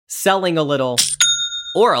Selling a little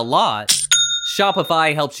or a lot,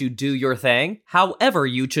 Shopify helps you do your thing, however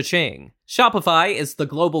you cha-ching. Shopify is the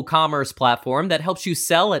global commerce platform that helps you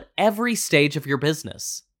sell at every stage of your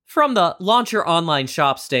business. From the launch your online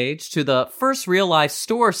shop stage to the first real-life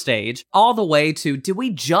store stage, all the way to did we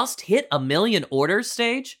just hit 1 million orders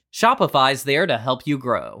stage? Shopify's there to help you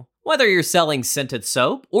grow. Whether you're selling scented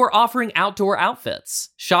soap or offering outdoor outfits,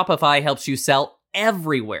 Shopify helps you sell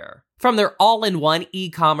everywhere. From their all-in-one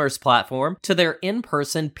e-commerce platform to their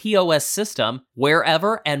in-person POS system,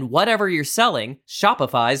 wherever and whatever you're selling,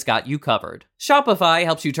 Shopify's got you covered. Shopify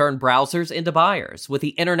helps you turn browsers into buyers with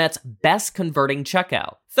the internet's best converting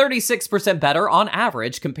checkout, 36% better on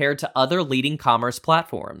average compared to other leading commerce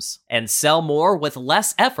platforms. And sell more with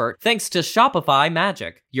less effort thanks to Shopify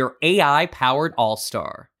Magic, your AI-powered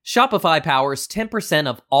all-star. Shopify powers 10%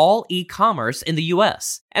 of all e-commerce in the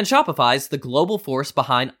US, and Shopify's the global force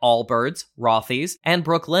behind Allbirds, Rothy's, and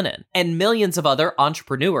Brooklinen, and millions of other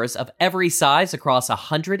entrepreneurs of every size across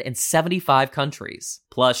 175 countries.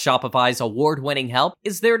 Plus, Shopify's award-winning help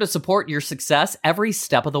is there to support your success every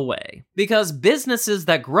step of the way. Because businesses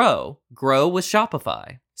that grow with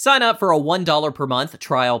Shopify. Sign up for a $1 per month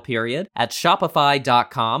trial period at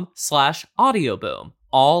shopify.com/audioboom,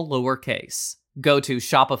 all lowercase. Go to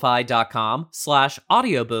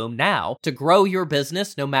shopify.com/audioboom now to grow your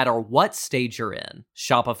business no matter what stage you're in.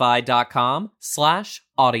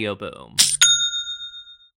 Shopify.com/audioboom.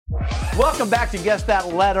 Welcome back to Guess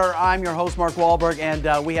That Letter. I'm your host, Mark Wahlberg,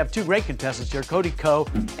 and we have two great contestants here. Cody Ko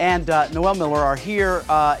and Noel Miller are here.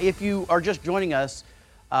 If you are just joining us,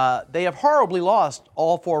 they have horribly lost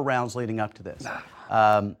all 4 rounds leading up to this.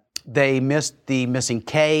 They missed the missing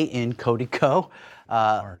K in Cody Ko.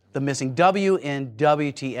 The missing W in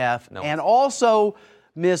WTF, and also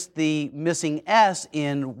missed the missing S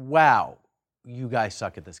in wow. You guys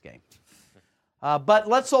suck at this game. But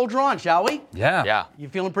let's soldier on, shall we? Yeah. You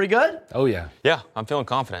feeling pretty good? Oh, yeah. Yeah, I'm feeling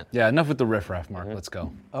confident. Yeah, enough with the riffraff, Mark. Let's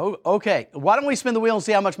go. Oh, okay. Why don't we spin the wheel and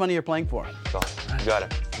see how much money you're playing for? Go. You got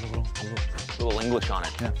it. A little English on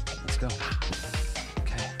it. Yeah, let's go.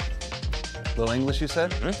 Okay. Little English, you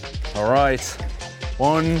said? Mm-hmm. All right.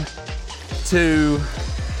 1, 2,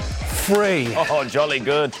 3. Oh, jolly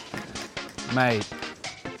good. Mate.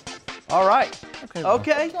 All right.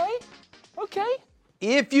 Okay. Okay.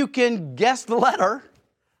 If you can guess the letter,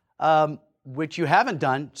 which you haven't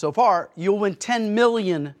done so far, you'll win $10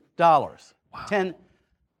 million. Wow. $10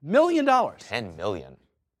 million. $10 million.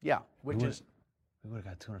 Yeah, which is... We would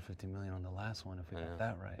have got $250 million on the last one if we got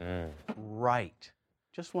that right. Right.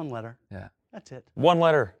 Just one letter. Yeah. That's it. One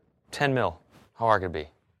letter, 10 mil. How hard could it be?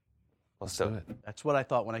 Let's do it. That's what I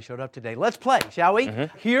thought when I showed up today. Let's play, shall we?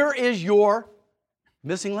 Here is your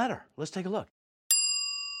missing letter. Let's take a look.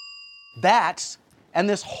 That's, and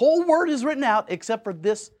this whole word is written out except for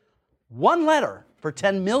this one letter for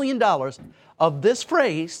 $10 million of this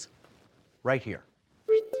phrase right here.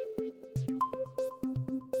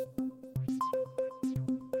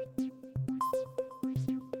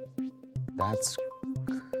 That's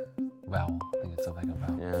Vowel. I think it's something like a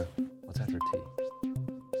vowel. yeah. What's after T?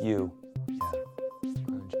 You.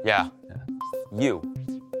 Yeah. Yeah. You.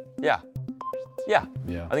 Yeah. Yeah.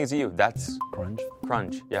 Yeah. I think it's a you. That's Crunch.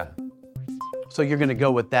 crunch. Yeah. So you're going to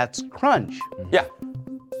go with that's crunch. Yeah.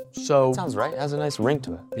 So Sounds right. It has a nice ring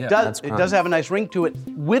to it. Yeah. it does have a nice ring to it,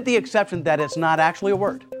 with the exception that it's not actually a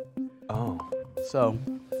word. Oh. So,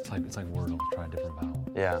 It's like Wordle. Try a different vowel.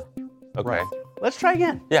 Yeah. Okay. right. Let's try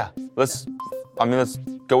again. Yeah. Let's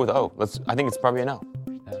go with O. I think it's probably an O.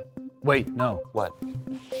 Yeah. Wait, no. What?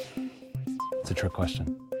 It's a trick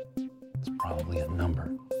question. It's probably a number.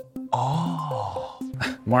 Oh.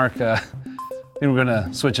 Mark, I think we're going to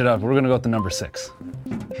switch it up. We're going to go with the number 6.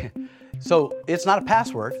 So it's not a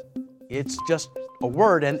password. It's just a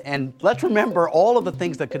word. And let's remember all of the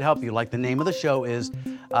things that could help you. Like the name of the show is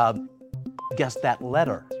Guess That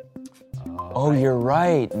Letter. Oh, you're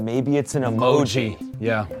right. Maybe it's an emoji.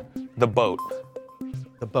 Yeah. The boat.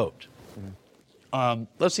 The boat.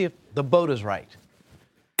 Let's see if the boat is right.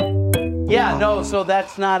 Yeah, no, so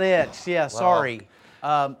that's not it. Yeah, sorry.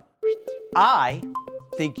 I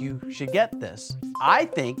think you should get this. I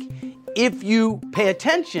think if you pay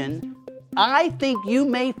attention, I think you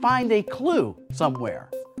may find a clue somewhere.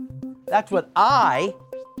 That's what I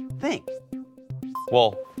think.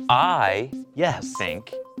 Well, I Yes.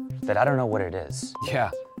 think that I don't know what it is.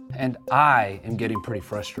 Yeah. And I am getting pretty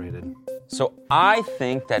frustrated. So I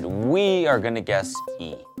think that we are going to guess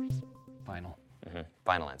E. Final.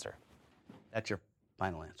 Final answer. That's your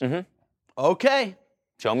final answer. Okay.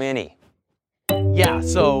 Show me an E. Yeah,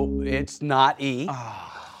 so it's not E.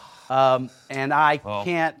 And I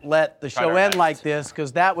can't let the show end like this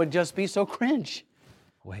because that would just be so cringe.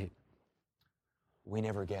 Wait. We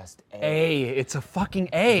never guessed A. A. It's a fucking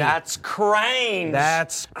A. That's cringe.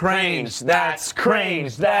 That's cringe. That's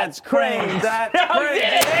cringe. That's cringe. That's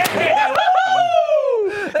cringe.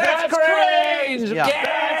 Woo! That's cringe. Yeah.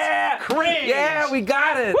 Yeah. Cringe. Yeah, we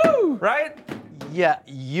got it. Woo! Right? Yeah,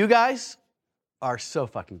 you guys are so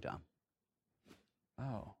fucking dumb.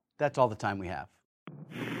 Oh. That's all the time we have.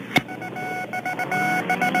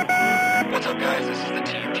 What's up, guys? This is the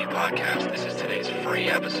TMG Podcast. This is today's free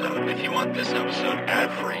episode. If you want this episode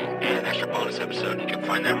ad-free and an extra bonus episode, you can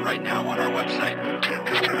find that right now on our website,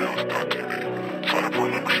 tmgstudios.tv. Sign up for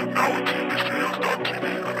a membership now at tmgstudios.tv,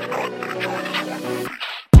 and if not, then enjoy this one.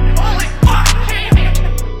 Holy fuck, Jamie!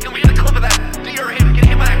 Can we get a clip of that deer getting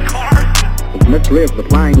hit by that car? The mystery of the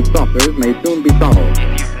flying saucers may soon be solved.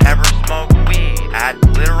 If you've never smoked weed at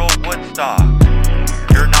literal Woodstock,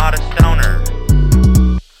 you're not a stoner.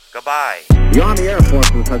 Goodbye. The Army Air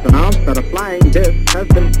Forces has announced that a flying disc has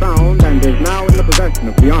been found and is now in the possession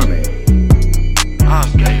of the Army.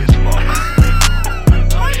 I'm gay as fuck. I'm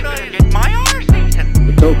trying to get my arse eaten.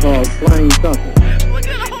 The so-called flying saucer. Look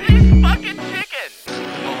at all these fucking chickens.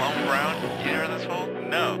 Malone Brown, you hear this hole?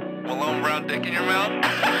 No. Malone Brown dick in your mouth? No!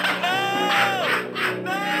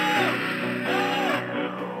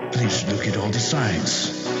 Please look at all the signs.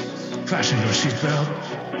 Fasten your seatbelt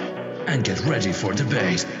and get ready for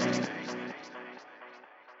debate.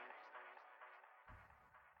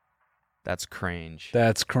 That's cringe.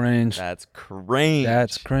 That's cringe. That's cringe.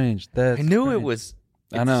 That's cringe. That's I knew cringe. it was.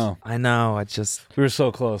 I know. I know. I just We were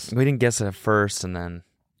so close. we didn't guess it at first, and then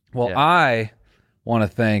Well, Yeah. I want to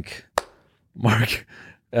thank Mark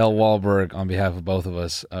L. Wahlberg on behalf of both of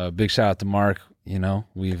us. Big shout out to Mark. You know,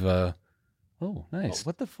 we've oh, nice.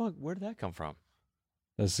 what the fuck? Where did that come from?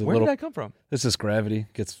 This is a Where little, did that come from? This is gravity.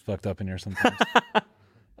 Gets fucked up in here sometimes.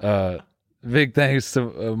 Big thanks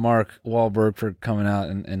to Mark Wahlberg for coming out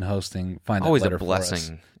and hosting. Find That Always a Letter for Us.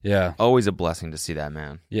 blessing. Yeah, Always a blessing to see that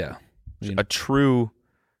man. yeah. A true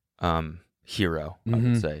hero, I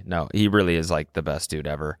Mhm. would say. No, he really is like the best dude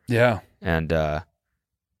ever. Yeah. And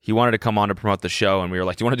he wanted to come on to promote the show, and we were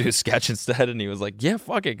like, "Do you want to do a sketch instead?" And he was like, "Yeah,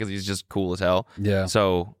 fuck it," because he's just cool as hell. Yeah.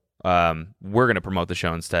 So we're gonna promote the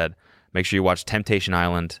show instead. Make sure you watch Temptation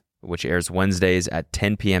Island, which airs Wednesdays at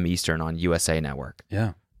 10 p.m. Eastern on USA Network.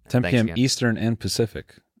 Yeah. 10 Thanks p.m. again. Eastern and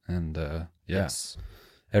Pacific. And Yes.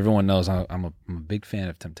 everyone knows I'm a big fan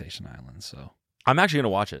of Temptation Island. So I'm actually gonna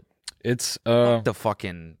watch it. it's Fuck the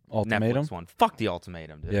fucking Ultimatum? Netflix one. Fuck the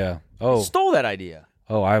Ultimatum, dude. yeah. Oh, Stole that idea.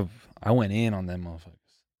 I went in on them motherfuckers.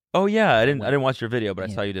 Oh yeah, I didn't watch your video, but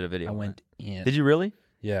I saw you did a video. I on went it. in. Did you really?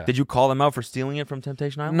 Yeah. Did you call them out for stealing it from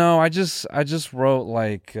Temptation Island? No, I just wrote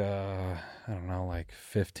like I don't know, like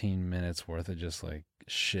 15 minutes worth of just like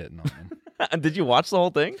shitting on them. Did you watch the whole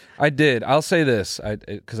thing? I did. I'll say this,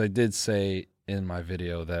 because I did say in my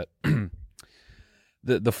video that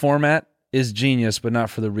the format is genius, but not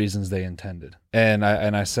for the reasons they intended. And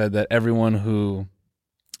I said that everyone who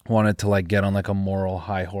wanted to like get on like a moral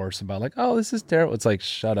high horse about like, oh, this is terrible, it's like,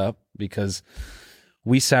 shut up, because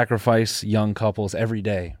we sacrifice young couples every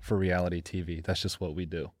day for reality TV. That's just what we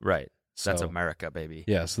do. Right. That's So- America, baby.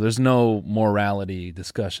 Yeah, so there's no morality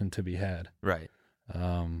discussion to be had. Right.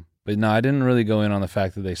 But no, I didn't really go in on the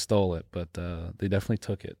fact that they stole it, but they definitely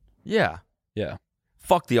took it. Yeah. Yeah,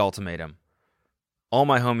 Fuck the Ultimatum. All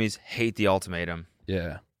my homies hate the Ultimatum.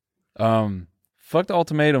 yeah. Fuck the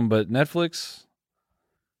Ultimatum, but Netflix,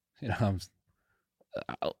 you know,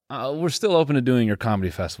 we're still open to doing your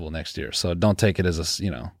comedy festival next year, so don't take it as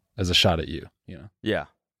a shot at you. You know. Yeah.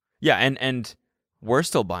 Yeah, and we're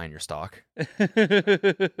still buying your stock.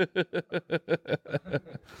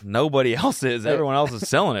 Nobody else is. Everyone else is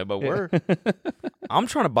selling it, but I'm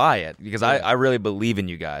trying to buy it because I really believe in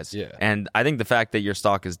you guys. Yeah. And I think the fact that your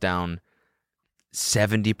stock is down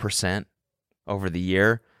 70% over the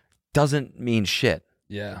year doesn't mean shit.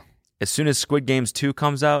 Yeah, As soon as Squid Games 2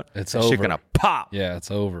 comes out, It's that shit over. gonna pop. yeah,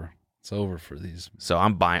 it's over. It's over for these. So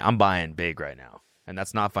I'm buying big right now. And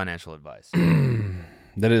that's not financial advice.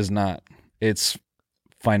 That is not. It's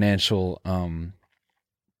financial.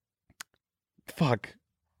 Fuck.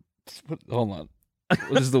 Hold on.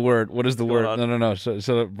 What is the word? What is the word? on? No. Shut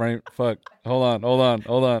up, brain. Fuck. Hold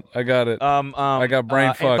on. I got it. I got brain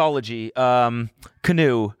fucked. Anthology.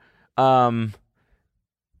 Canoe.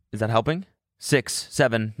 Is that helping? 6,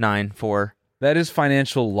 7, 9, 4. That is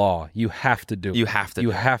financial law. You have to do it. You have to You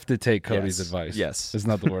do it. have to take Cody's Yes. advice. Yes. It's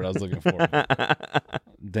not the word I was looking for.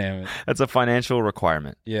 Damn it. That's a financial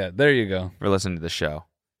requirement Yeah, there you go. for listening to the show.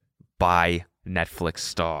 Buy Netflix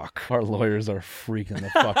stock. Our lawyers are freaking the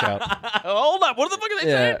fuck out. Hold up. What the fuck are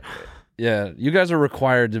they saying? Yeah. You guys are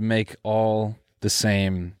required to make all the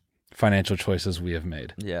same financial choices we have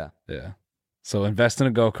made. Yeah. Yeah. So invest in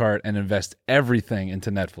a go-kart and invest everything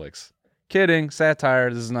into Netflix. Kidding. Satire.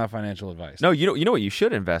 This is not financial advice. No, you know what you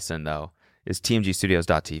should invest in, though, is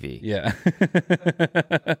tmgstudios.tv. Yeah.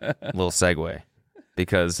 Little segue.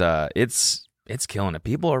 Because it's killing it.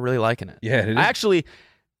 People are really liking it. Yeah, it is. Actually,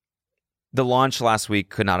 the launch last week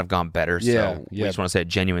could not have gone better. Yeah, So we yeah. just want to say a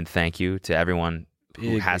genuine thank you to everyone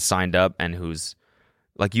who Big- has signed up and who's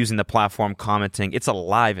like using the platform, commenting. It's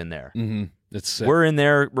alive in there. Mm-hmm. It's sick. We're in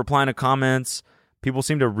there replying to comments. People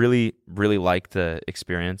seem to really, really like the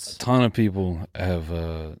experience. A ton of people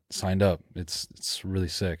have signed up. It's really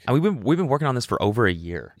sick. And we've been working on this for over a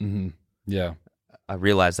year. Mm-hmm. Yeah. I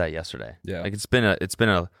realized that yesterday. Yeah. Like it's been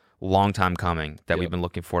a long time coming that we've been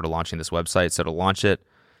looking forward to launching this website. So to launch it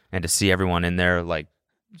and to see everyone in there like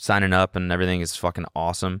signing up and everything is fucking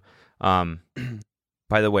awesome.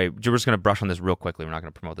 By the way, we're just going to brush on this real quickly. We're not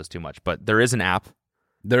going to promote this too much, but there is an app.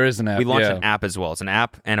 There is an app. We launched yeah. an app as well. It's an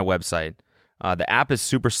app and a website. The app is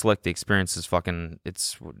super slick. The experience is fucking,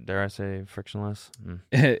 it's, dare I say, frictionless?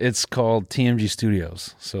 It's called TMG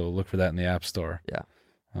Studios. So look for that in the App Store. Yeah.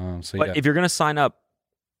 But if you're going to sign up,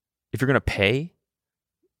 if you're going to pay,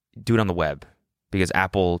 do it on the web because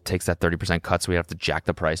Apple takes that 30% cut, so we have to jack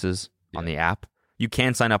the prices on the app. You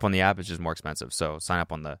can sign up on the app. It's just more expensive. So sign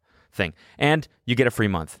up on the thing. And you get a free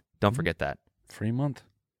month. Don't forget that. free month.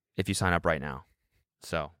 If you sign up right now.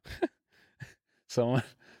 So. Someone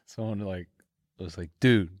like was like,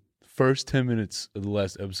 dude, first 10 minutes of the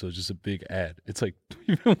last episode is just a big ad. It's like,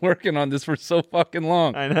 we've been working on this for so fucking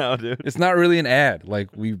long. I know, dude. It's not really an ad. Like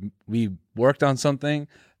we worked on something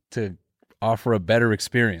to offer a better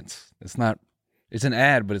experience. It's an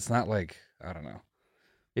ad, but it's not like, I don't know.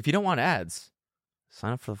 If you don't want ads,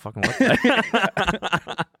 sign up for the fucking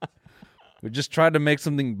website. We just tried to make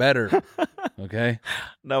something better. Okay.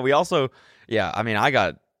 No, we also, I mean, I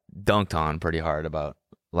got dunked on pretty hard about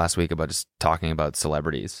last week about just talking about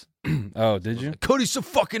celebrities. Oh, did you? Cody's so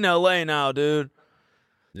fucking LA now, dude.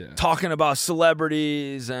 Yeah. Talking about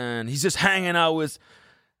celebrities and he's just hanging out with.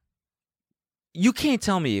 You can't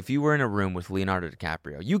tell me if you were in a room with Leonardo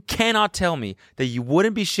DiCaprio, you cannot tell me that you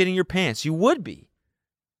wouldn't be shitting your pants. You would be.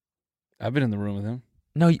 I've been in the room with him.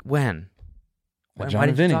 No, when? John Why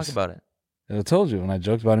did you Vinny's. talk about it? I told you when I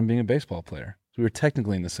joked about him being a baseball player. We were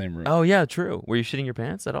technically in the same room. Oh, yeah, true. Were you shitting your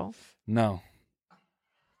pants at all? No,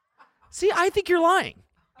 See, I think you're lying.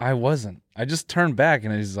 I wasn't. I just turned back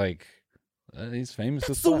and he's like, he's famous as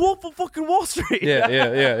It's the fuck. Wolf of fucking Wall Street. Yeah.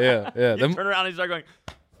 You Them- turn around and you start going,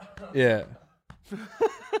 yeah.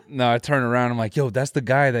 No, I turn around. I'm like, yo, that's the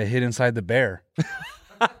guy that hid inside the bear.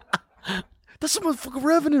 that's the motherfucking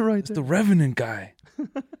Revenant right there. The Revenant guy.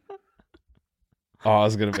 Oh, I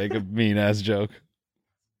was gonna make a mean ass joke.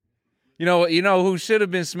 You know who should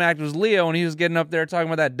have been smacked was Leo when he was getting up there talking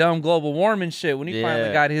about that dumb global warming shit when he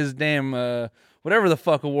finally got his damn whatever the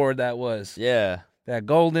fuck award that was. Yeah. That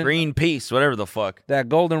golden Greenpeace, whatever the fuck. that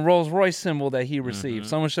golden Rolls Royce symbol that he received.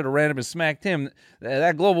 Someone should have ran up and smacked him.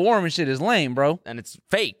 That global warming shit is lame, bro. And it's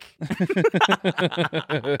fake.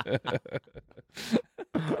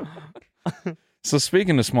 So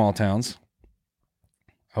speaking of small towns,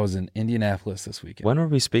 I was in Indianapolis this weekend. When were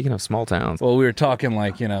we speaking of small towns? Well, we were talking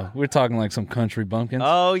like some country bumpkins.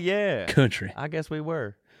 Oh, yeah. Country. I guess we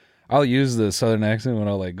were. I'll use the Southern accent when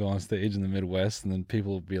I'll like go on stage in the Midwest, and then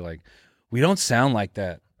people will be like, "We don't sound like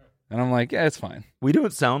that," and I'm like, "Yeah, it's fine." We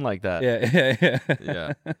don't sound like that. Yeah.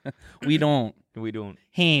 Yeah. We don't. We don't.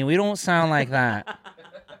 Hey, we don't sound like that.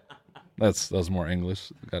 That was more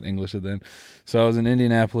English. Got English then. So I was in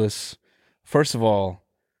Indianapolis. First of all,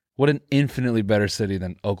 what an infinitely better city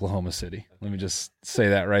than Oklahoma City. Let me just say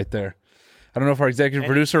that right there. I don't know if our executive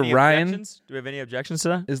producer Any Ryan objections? Do we have any objections to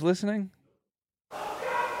that? is listening.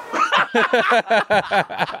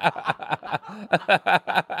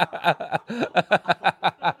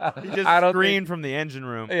 He just I don't screamed from the engine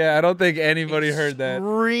room. Yeah, I don't think anybody heard that.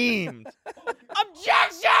 Screamed.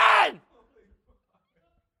 Objection!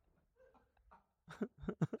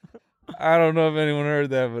 I don't know if anyone heard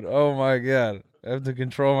that, but oh my God. I have to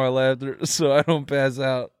control my laughter so I don't pass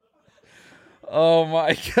out. Oh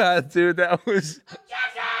my God, dude, that was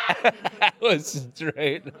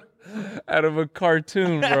straight out of a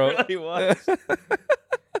cartoon, bro. It really was.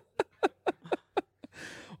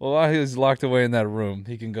 Well, while he was locked away in that room,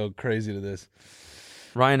 he can go crazy to this.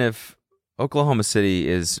 Ryan, if Oklahoma City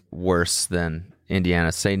is worse than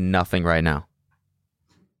Indiana, say nothing right now.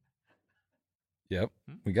 Yep,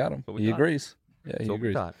 we got him. But we He got agrees. Yeah, he So we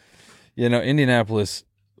agrees. thought. You know, Indianapolis,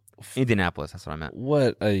 Indianapolis, that's what I meant.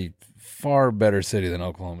 What a far better city than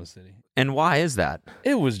Oklahoma City. And why is that?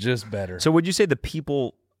 It was just better. So would you say the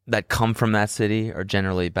people that come from that city are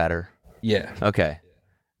generally better? Yeah. Okay.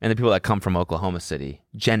 And the people that come from Oklahoma City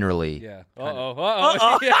generally. Yeah.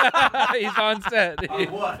 Uh-oh. Yeah. He's on set.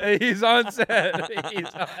 He's on set.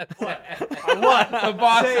 He's on set. What? The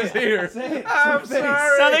boss is here. I'm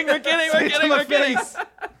sorry. Nothing. We're kidding.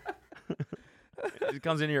 He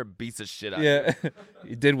comes in here and beats the shit out of you. Yeah.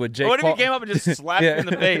 He did what Jake What if Paul... he came up and just slapped you in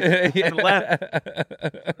the face and left?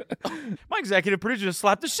 My executive producer just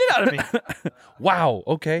slapped the shit out of me. Wow.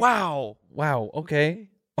 Okay. Wow. Okay.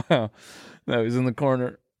 Wow. No, he's in the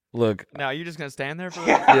corner. Look. Now you're just going to stand there for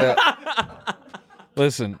that? Yeah.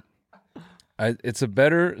 Listen, it's a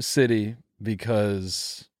better city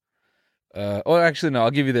because... actually, no,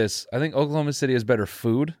 I'll give you this. I think Oklahoma City has better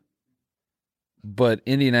food, but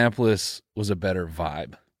Indianapolis was a better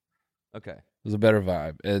vibe. Okay. It was a better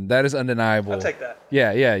vibe, and that is undeniable. I'll take that.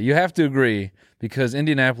 Yeah, you have to agree because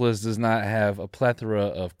Indianapolis does not have a plethora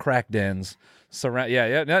of crack dens.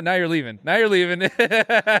 Yeah. Now you're leaving. Yeah, They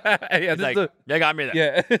got me there.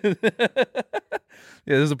 Yeah. Yeah,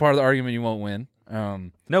 this is a part of the argument you won't win.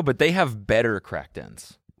 No, but they have better crack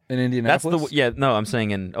dens. In Indianapolis? I'm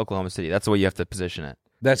saying in Oklahoma City. That's the way you have to position it.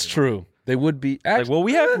 That's true. They would be... Actually,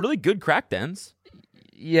 we have really good crack dens.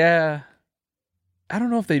 Yeah. I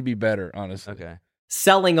don't know if they'd be better, honestly. Okay.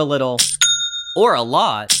 Selling a little or a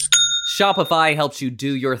lot, Shopify helps you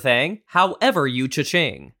do your thing however you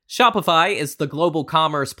cha-ching. Shopify is the global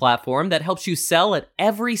commerce platform that helps you sell at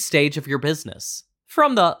every stage of your business.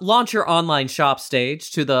 From the launch your online shop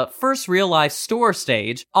stage to the first real life store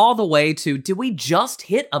stage, all the way to did we just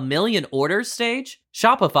hit 1 million orders stage?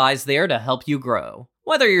 Shopify's there to help you grow.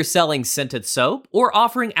 Whether you're selling scented soap or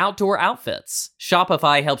offering outdoor outfits,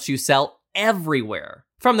 Shopify helps you sell everywhere.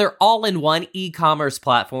 From their all-in-one e-commerce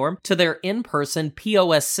platform to their in-person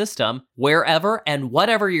POS system, wherever and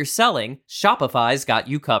whatever you're selling, Shopify's got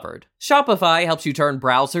you covered. Shopify helps you turn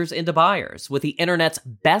browsers into buyers with the internet's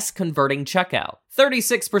best converting checkout,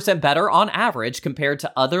 36% better on average compared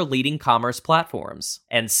to other leading commerce platforms.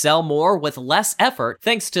 And sell more with less effort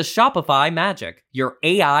thanks to Shopify Magic, your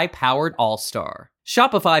AI-powered all-star.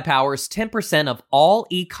 Shopify powers 10% of all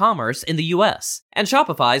e-commerce in the US, and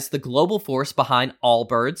Shopify's the global force behind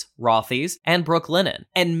Allbirds, Rothy's, and Brooklinen,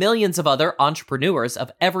 and millions of other entrepreneurs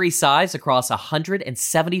of every size across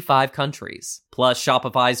 175 countries. Plus,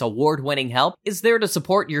 Shopify's award-winning help is there to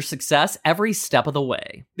support your success every step of the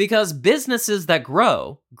way. Because businesses that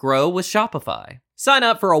grow with Shopify. Sign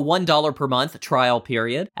up for a $1 per month trial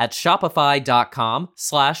period at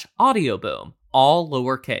shopify.com/audioboom, all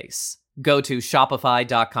lowercase. Go to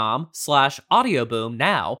shopify.com/audioboom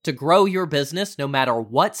now to grow your business no matter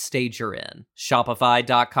what stage you're in.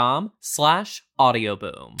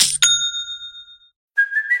 Shopify.com/audioboom.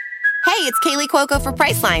 Hey, it's Kaylee Cuoco for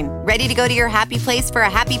Priceline. Ready to go to your happy place for a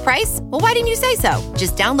happy price? Well, why didn't you say so?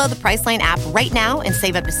 Just download the Priceline app right now and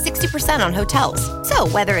save up to 60% on hotels. So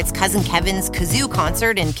whether it's Cousin Kevin's Kazoo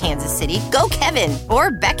Concert in Kansas City, go Kevin,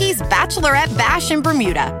 or Becky's Bachelorette Bash in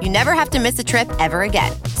Bermuda, you never have to miss a trip ever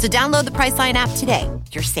again. So download the Priceline app today.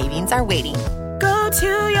 Your savings are waiting. Go to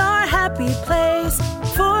your happy place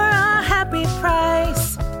for a happy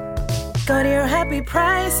price. Go to your happy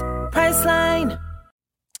price, Priceline.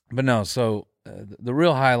 But no, so the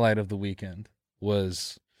real highlight of the weekend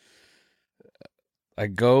was I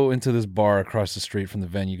go into this bar across the street from the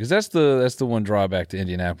venue because that's the one drawback to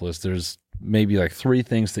Indianapolis. There's maybe like 3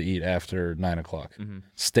 things to eat after 9 o'clock. Mm-hmm.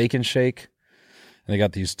 Steak and Shake, and they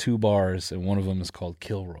got these 2 bars, and one of them is called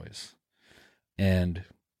Kilroy's. And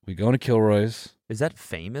we go into Kilroy's. Is that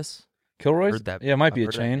famous? Kilroy's? Yeah, it might be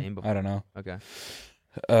a chain. I don't know. Okay.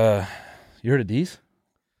 You heard of D's?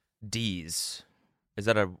 D's. Is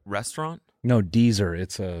that a restaurant? No, Deezer.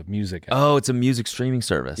 It's a music app. Oh, it's a music streaming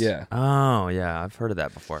service. Yeah. Oh, yeah. I've heard of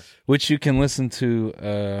that before. Which you can listen to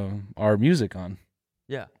our music on.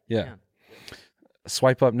 Yeah. Yeah.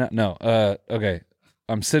 Swipe up now. No. Okay.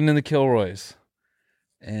 I'm sitting in the Kilroy's,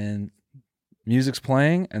 and music's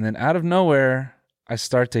playing, and then out of nowhere, I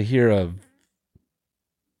start to hear a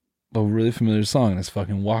really familiar song, and it's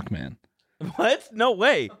fucking Walkman. What? No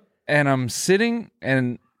way. And I'm sitting,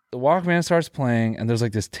 and the Walkman starts playing, and there's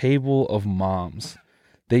like this table of moms.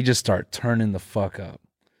 They just start turning the fuck up.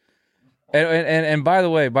 And by the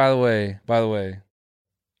way,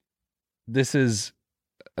 this is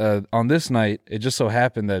on this night. It just so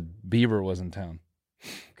happened that Bieber was in town.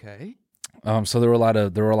 Okay. So there were a lot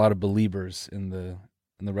of Beliebers in the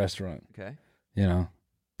restaurant. Okay. You know,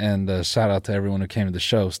 and shout out to everyone who came to the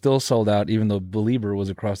show. Still sold out, even though Belieber was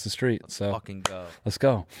across the street. So fucking go. Let's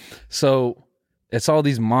go. So it's all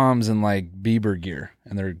these moms in like Bieber gear,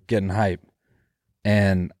 and they're getting hype.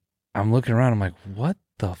 And I'm looking around, I'm like, what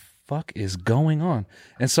the fuck is going on?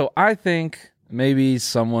 And so I think maybe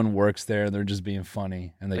someone works there and they're just being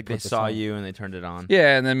funny, and Like they saw you and they turned it on.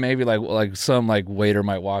 Yeah, and then maybe like some like waiter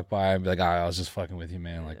might walk by and be like, I was just fucking with you,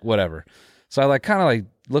 man, like whatever. So I like kind of like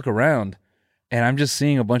look around, and I'm just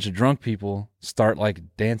seeing a bunch of drunk people start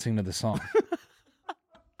like dancing to the song.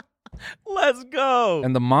 Let's go.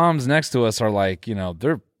 And the moms next to us are like, you know,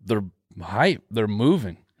 they're hype, they're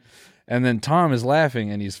moving. And then Tom is laughing,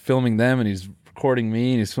 and he's filming them, and he's recording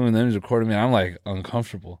me, and he's filming them, he's recording me. And I'm like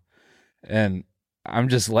uncomfortable. And I'm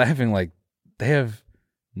just laughing like they have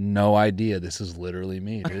no idea this is literally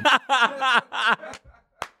me, dude. I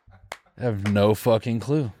have no fucking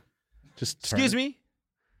clue. Just Excuse me?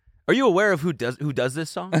 Are you aware of who does this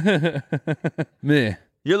song? Me.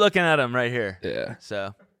 You're looking at him right here. Yeah.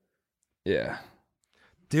 So, Yeah.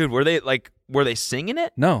 dude, were they singing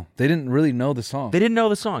it? No, they didn't really know the song. They didn't know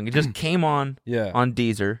the song. It just came on on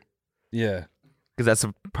Deezer. Yeah. Because that's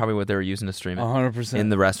probably what they were using to stream it. 100%. In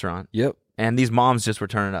the restaurant. Yep. And these moms just were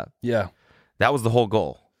turning up. Yeah. That was the whole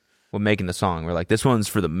goal with making the song. We're like, this one's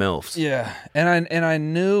for the MILFs. Yeah. And I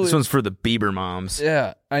knew This one's for the Bieber moms.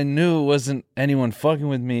 Yeah. I knew it wasn't anyone fucking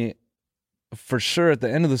with me for sure at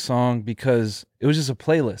the end of the song, because it was just a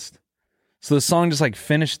playlist. So the song just like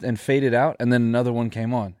finished and faded out, and then another one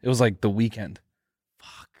came on. It was like The Weeknd.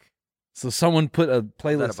 Fuck. So someone put a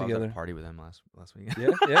playlist I was at together. a party with him last week.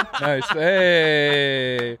 Yeah. Nice.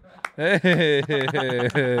 Hey.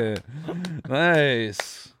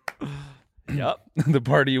 Nice. Yep. The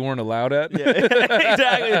party you weren't allowed at? Yeah,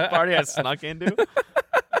 exactly. The party I snuck into.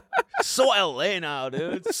 So LA now,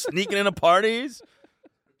 dude. Sneaking into parties.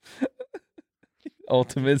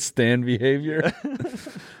 Ultimate Stan behavior.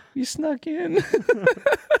 You snuck in.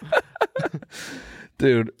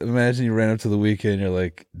 Dude, imagine you ran up to The Weeknd, you're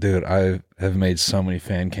like, dude, I have made so many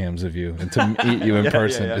fan cams of you. And to meet you in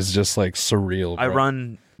person is just like surreal, bro. I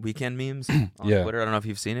run Weekend memes on Twitter. I don't know if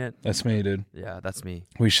you've seen it. That's me, dude. Yeah, that's me.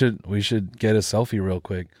 We should get a selfie real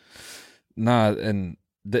quick. Nah, and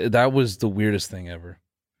that was the weirdest thing ever.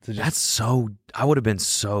 I would have been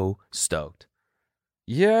so stoked.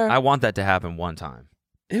 Yeah. I want that to happen one time.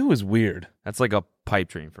 It was weird. That's like a pipe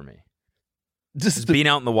dream for me. Just being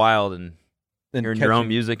out in the wild and hearing your own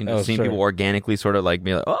music and just seeing people organically sort of like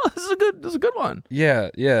be like, oh, this is a good one. Yeah.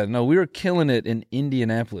 No, we were killing it in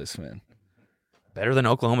Indianapolis, man. Better than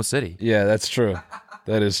Oklahoma City. Yeah, that's true.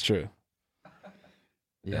 That is true.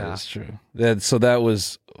 Yeah, that is true. So that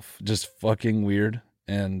was just fucking weird.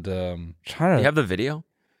 And trying to. You have the video?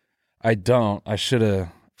 I don't. I should have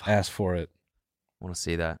asked for it. I want to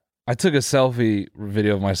see that. I took a selfie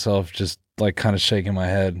video of myself just like kind of shaking my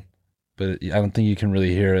head, but I don't think you can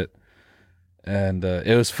really hear it. And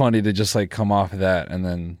it was funny to just like come off of that, and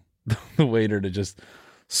then the waiter to just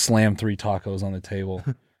slam 3 tacos on the table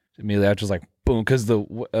immediately after, just like boom, because the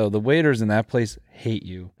waiters in that place hate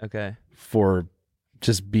you. Okay. For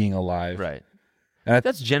just being alive. Right. And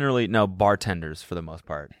that's generally bartenders for the most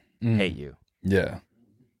part hate you. Yeah.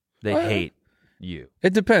 They hate you.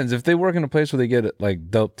 It depends. If they work in a place where they get like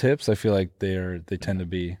dope tips, I feel like they tend to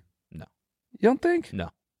be. No. You don't think?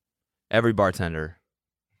 No. Every bartender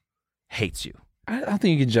hates you. I don't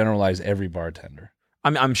think you can generalize every bartender.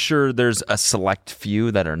 I'm sure there's a select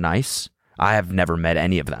few that are nice. I have never met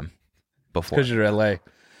any of them before. Because you're LA.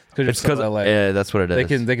 It's because LA. Yeah, that's what it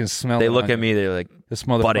is. They can smell. They look at me. They're like, this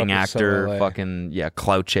budding actor, so fucking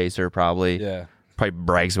clout chaser, probably. Yeah. Probably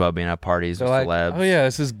brags about being at parties They're with like, celebs. oh yeah,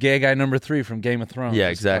 this is gay guy number 3 from Game of Thrones. Yeah,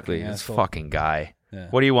 exactly. This fucking guy. Yeah.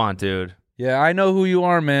 What do you want, dude? Yeah, I know who you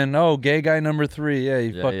are, man. Oh, gay guy number 3. Yeah,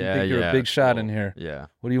 you fucking think you're a big shot in here. Yeah.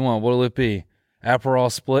 What do you want? What'll it be?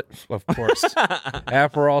 Aperol Split? Of course.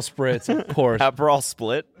 Aperol Spritz, of course. Aperol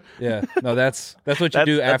Split? Yeah. No, that's what you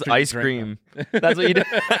do that's after ice you drink cream. That's what you do.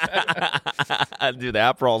 Do the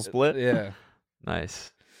Aperol Split? Yeah.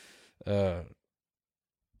 Nice.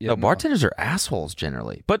 No, bartenders are assholes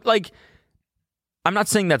generally. But like, I'm not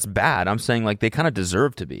saying that's bad. I'm saying like they kind of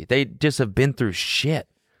deserve to be. They just have been through shit.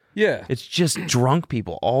 Yeah. It's just drunk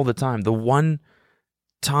people all the time. The one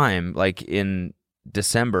time, like in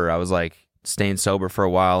December, I was like staying sober for a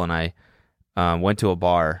while, and I went to a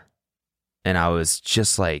bar, and I was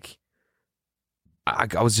just like, I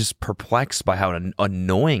was just perplexed by how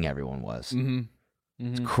annoying everyone was. Mm-hmm.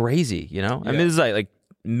 Mm-hmm. It's crazy, you know? Yeah. I mean, this is like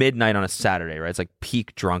midnight on a Saturday, right? It's like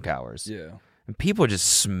peak drunk hours. Yeah. And people just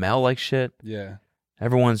smell like shit. Yeah.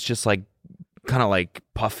 Everyone's just like kind of like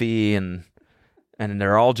puffy and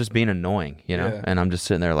they're all just being annoying, you know? Yeah. And I'm just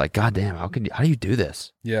sitting there like, God damn, how do you do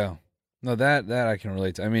this? Yeah. No, that I can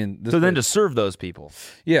relate to. I mean, so then to serve those people,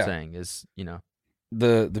 yeah, saying is, you know.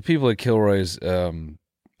 the people at Kilroy's,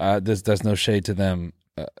 there's no shade to them.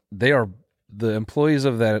 The employees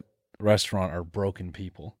of that restaurant are broken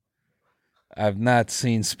people. I've not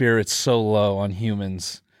seen spirits so low on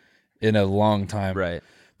humans in a long time. Right.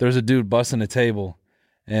 There's a dude busting a table,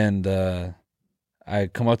 and I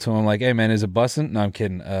come up to him like, "Hey man, is it busting?" No, I'm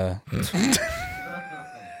kidding.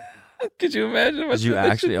 Could you imagine? Did you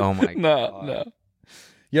actually? Oh my god. No.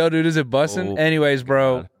 Yo, dude, is it busting? Oh, Anyways,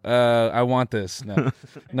 bro, I want this. No,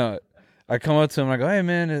 no. I come up to him. I go, "Hey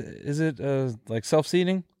man, is it like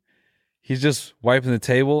self-seating?" He's just wiping the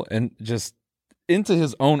table and just into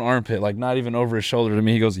his own armpit, like not even over his shoulder to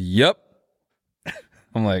me. He goes, "Yep."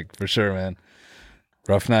 I'm like, "For sure, man.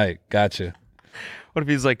 Rough night. Gotcha." What if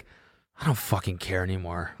he's like, "I don't fucking care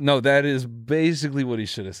anymore"? No, that is basically what he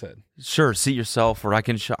should have said. Sure, seat yourself, or I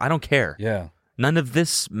can. I don't care. Yeah. None of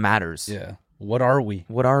this matters. Yeah. What are we?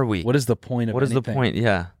 What are we? What is the point of What is anything? the point?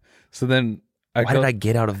 Yeah. So then Why did I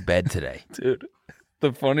get out of bed today? Dude,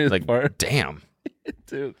 the funniest Like, part. damn.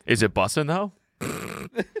 Dude. Is it busting though?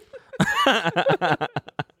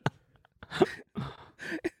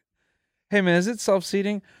 Hey man, is it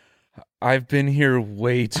self-seating? I've been here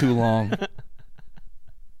way too long.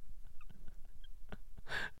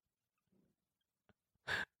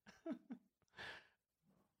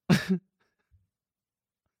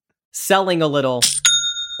 Selling a little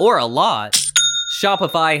or a lot,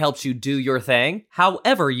 Shopify helps you do your thing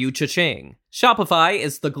however you cha-ching. Shopify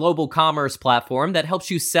is the global commerce platform that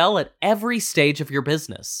helps you sell at every stage of your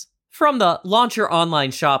business. From the launch your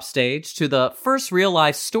online shop stage to the first real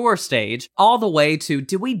life store stage, all the way to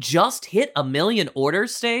did we just hit 1 million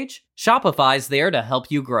orders stage? Shopify's there to help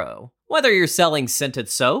you grow. Whether you're selling scented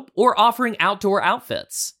soap or offering outdoor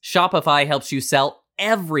outfits, Shopify helps you sell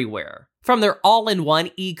everywhere. From their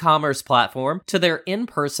all-in-one e-commerce platform to their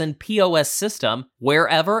in-person POS system,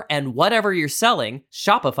 wherever and whatever you're selling,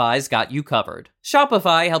 Shopify's got you covered.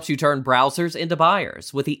 Shopify helps you turn browsers into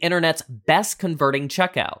buyers with the internet's best converting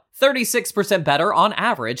checkout, 36% better on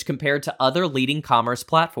average compared to other leading commerce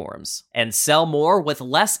platforms. And sell more with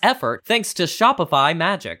less effort thanks to Shopify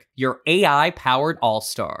Magic, your AI-powered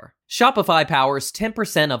all-star. Shopify powers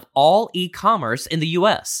 10% of all e-commerce in the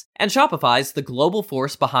US, and Shopify's the global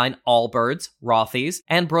force behind Allbirds, Rothy's,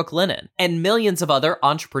 and Brooklinen, and millions of other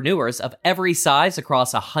entrepreneurs of every size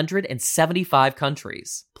across 175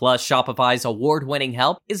 countries. Plus, Shopify's award-winning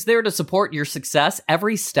help is there to support your success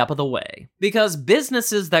every step of the way. Because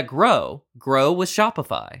businesses that grow, grow with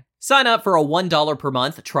Shopify. Sign up for a $1 per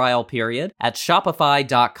month trial period at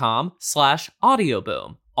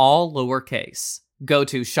shopify.com/audioboom, all lowercase. Go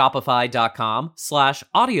to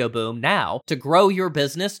shopify.com/audioboom now to grow your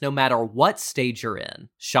business no matter what stage you're in.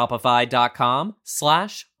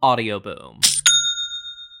 Shopify.com/audioboom.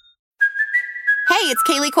 Hey, it's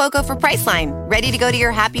Kaylee Cuoco for Priceline. Ready to go to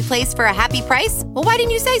your happy place for a happy price? Well, why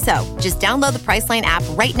didn't you say so? Just download the Priceline app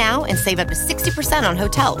right now and save up to 60% on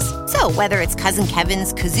hotels. So whether it's Cousin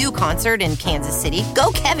Kevin's Kazoo Concert in Kansas City,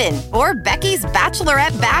 go Kevin, or Becky's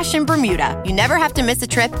Bachelorette Bash in Bermuda, you never have to miss a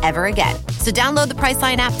trip ever again. So download the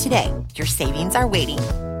Priceline app today. Your savings are waiting.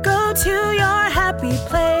 Go to your happy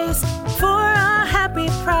place for a happy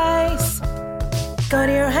price. Go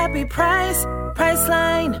to your happy price,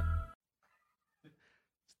 Priceline.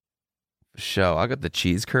 Show. I got the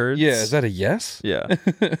cheese curds. Yeah, is that a yes? Yeah.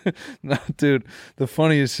 No, dude, the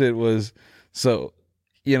funniest shit was, so,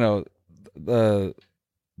 you know, a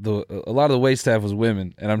lot of the wait staff was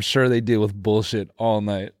women, and I'm sure they deal with bullshit all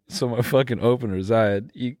night. So my fucking opener, Zayed,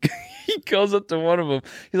 he goes up to one of them.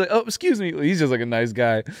 He's like, "Oh, excuse me." He's just like a nice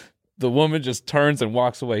guy. The woman just turns and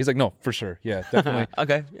walks away. He's like, "No, for sure. Yeah, definitely."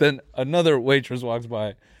 Okay. Then another waitress walks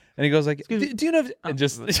by. And he goes like, do you know? And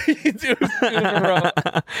just, dude, It'd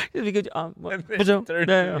be good. Can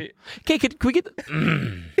we get?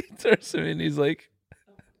 He turns to me and he's like,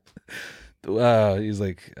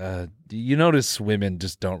 do you notice women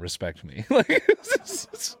just don't respect me? Like,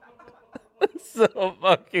 it's so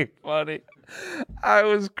fucking funny. I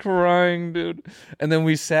was crying, dude. And then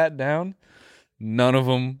we sat down. None of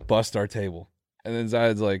them bust our table. And then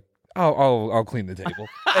Zayed's like, I'll clean the table.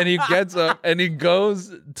 And he gets up and he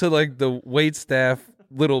goes to like the wait staff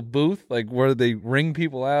little booth, like where they ring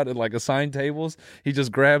people out at like assigned tables. He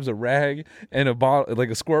just grabs a rag and a bottle, like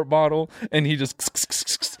a squirt bottle, and he just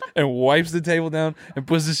and wipes the table down and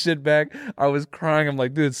puts the shit back. I was crying. I'm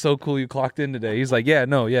like, dude, it's so cool you clocked in today. He's like, yeah,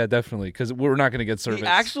 definitely, because we're not gonna get service. He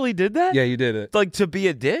actually did that? Yeah, you did it. Like to be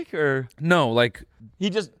a dick, or no? Like he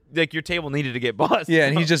just like your table needed to get bossed. Yeah,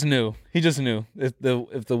 and he just knew. He just knew if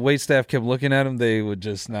the wait staff kept looking at him, they would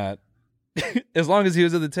just not. as long as he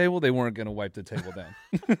was at the table, they weren't going to wipe the table down.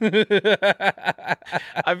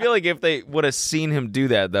 I feel like if they would have seen him do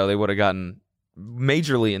that, though, they would have gotten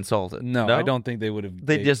majorly insulted. No, I don't think they would have.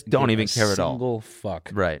 They just don't even care at all. Single fuck.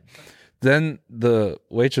 Right. Then the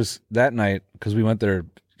waitress that night, because we went there,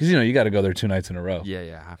 because you got to go there 2 nights in a row.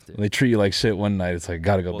 Yeah, I have to. They treat you like shit one night. It's like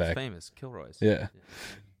got to go back. It's famous, Kilroy's. Yeah.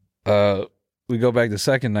 We go back the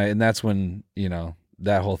second night, and that's when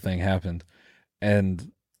that whole thing happened.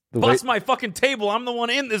 And bust my fucking table. I'm the one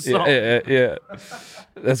in this song. Yeah.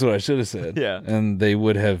 That's what I should have said. Yeah. And they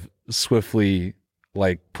would have swiftly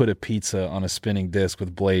put a pizza on a spinning disc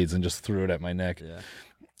with blades and just threw it at my neck.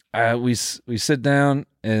 Yeah. We sit down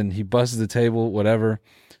and he busts the table, whatever.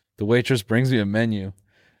 The waitress brings me a menu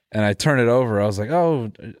and I turn it over. I was like,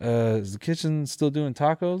 oh, is the kitchen still doing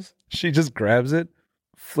tacos? She just grabs it,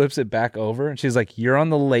 flips it back over, and she's like, you're on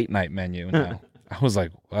the late night menu now. I was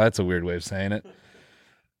like, well, that's a weird way of saying it.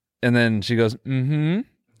 And then she goes, I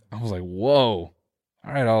was like, whoa.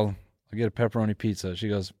 All right, I'll get a pepperoni pizza. She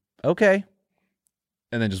goes, okay.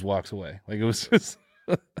 And then just walks away. It was just,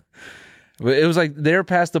 but it was like they're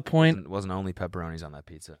past the point. It wasn't only pepperonis on that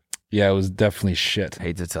pizza. Yeah, it was definitely shit.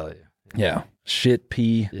 Hate to tell you. Yeah, shit,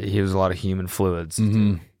 pee. He was a lot of human fluids.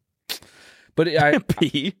 But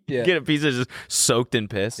pee. Yeah. Get a pizza just soaked in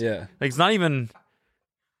piss. Yeah, it's not even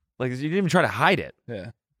you didn't even try to hide it.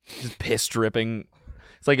 Yeah, just piss dripping.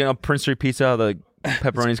 It's like a Prince Street pizza. The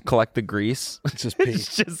pepperonis collect the grease. It's just pee.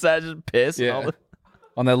 It's just piss. Yeah.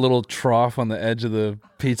 On that little trough on the edge of the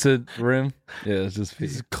pizza rim. Yeah, it's just pee.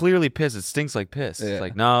 It's clearly piss. It stinks like piss. Yeah. It's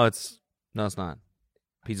like, no, it's not.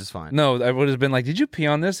 Pizza's fine. No, I would have been like, did you pee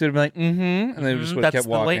on this? It would have been like, and they just would have kept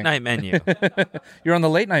walking. That's the late night menu. You're on the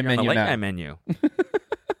late night menu now. Late night menu.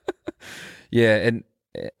 Yeah,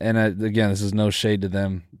 and again, this is no shade to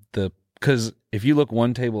them. Because if you look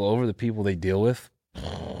one table over, the people they deal with,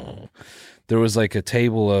 there was a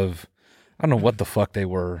table of, I don't know what the fuck they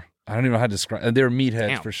were. I don't even know how to describe. They were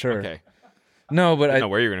meatheads for sure. Okay. No, but I don't know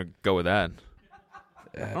where you're gonna go with that.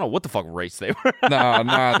 I don't know what the fuck race they were.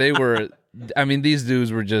 No, they were. I mean, these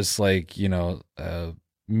dudes were just mutant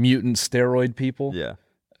steroid people. Yeah.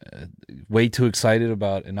 Way too excited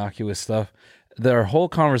about innocuous stuff. Their whole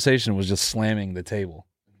conversation was just slamming the table.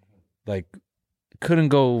 Couldn't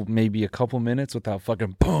go maybe a couple minutes without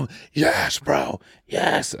fucking boom. Yes, bro.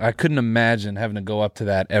 Yes. I couldn't imagine having to go up to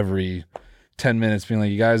that every 10 minutes being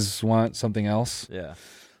like, you guys want something else? Yeah.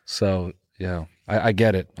 So, yeah, I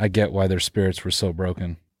get it. I get why their spirits were so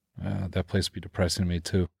broken. That place would be depressing to me,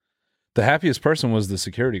 too. The happiest person was the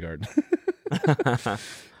security guard.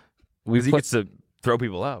 He gets to throw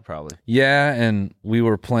people out, probably. Yeah, and we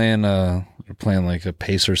were playing a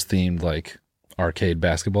Pacers themed arcade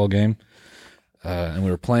basketball game. And we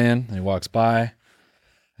were playing, and he walks by,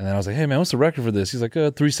 and then I was like, hey man, what's the record for this? He's like,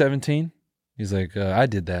 317. He's like, I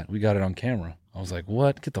did that. We got it on camera. I was like,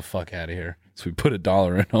 what? Get the fuck out of here. So we put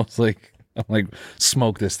 $1 in. I'm like,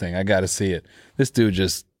 smoke this thing. I got to see it. This dude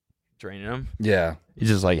just draining them. Yeah. He's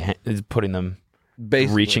just he's putting them,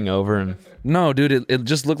 basically reaching over and. No, dude, it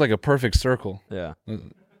just looked like a perfect circle. Yeah.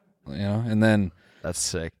 And then. That's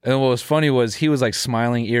sick. And what was funny was he was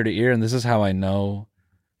smiling ear to ear, and this is how I know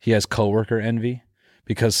he has coworker envy,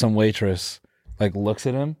 because some waitress looks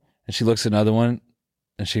at him and she looks at another one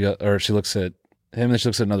and she looks at him and she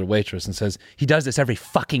looks at another waitress and says, he does this every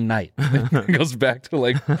fucking night. Goes back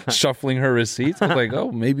to shuffling her receipts. I was like,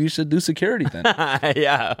 oh, maybe you should do security then.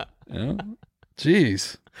 Yeah.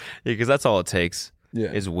 Jeez. Yeah, because that's all it takes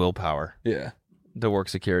is willpower. Yeah. To work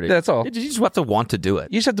security. That's all. You just have to want to do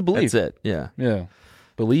it. You just have to believe. That's it. Yeah. Yeah.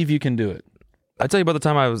 Believe you can do it. I tell you about the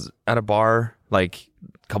time I was at a bar a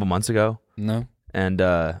couple months ago. No. And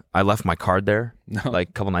I left my card there a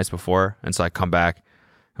couple nights before. And so I come back.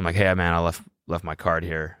 I'm like, hey, man, I left my card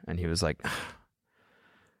here. And he was like,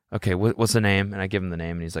 okay, what's the name? And I give him the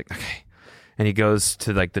name. And he's like, okay. And he goes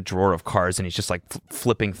to the drawer of cards. And he's just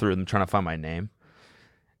flipping through them, trying to find my name.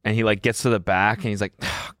 And he gets to the back. And he's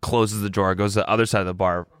closes the drawer, goes to the other side of the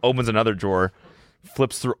bar, opens another drawer,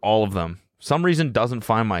 flips through all of them. Some reason doesn't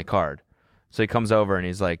find my card. So he comes over and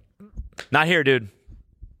he's like, not here, dude.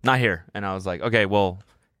 Not here. And I was like, okay, well,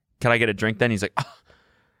 can I get a drink then? He's like, oh,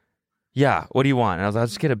 yeah, what do you want? And I was like, I'll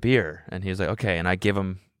just get a beer. And he was like, okay. And I give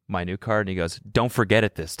him my new card and he goes, don't forget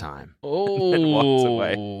it this time. Oh, and walks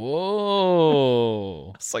away.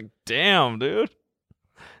 Whoa. It's like, damn, dude.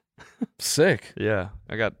 Sick. Yeah.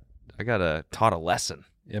 I got taught a lesson.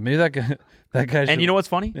 Yeah, maybe that guy And you know what's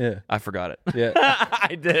funny? Yeah. I forgot it. Yeah.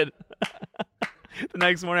 I did. The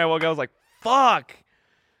next morning I woke up, I was like, fuck.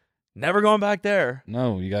 Never going back there.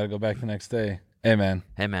 No, you got to go back the next day. Hey, man.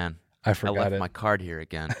 I forgot left it. my card here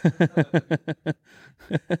again.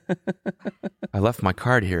 I left my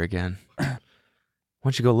card here again. Why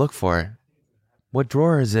don't you go look for it? What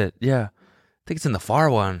drawer is it? Yeah. I think it's in the far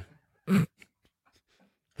one. Then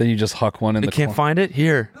you just huck one in You the can't corner. find it?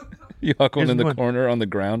 Here. You huck one Here's in the one. corner on the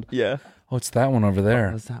ground. Yeah. Oh, it's that one over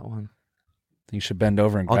there. What's that one? You should bend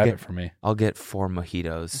over and grab it for me. I'll get 4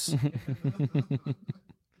 mojitos.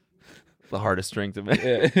 The hardest drink to make.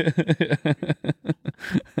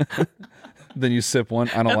 Then you sip one.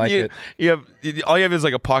 I don't like it. All you have is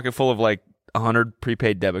like a pocket full of like 100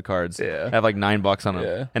 prepaid debit cards. Yeah. Have like $9 on them.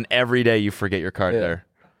 Yeah. And every day you forget your card Yeah. there.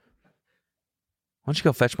 Why don't you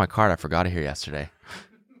go fetch my card? I forgot it here yesterday.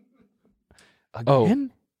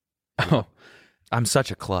 Again? Oh. I'm such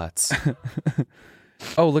a klutz.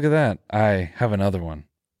 Oh, look at that. I have another one.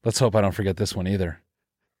 Let's hope I don't forget this one either.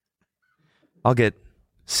 I'll get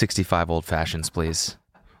 65 old fashions, please.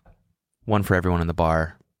 One for everyone in the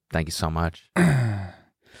bar. Thank you so much.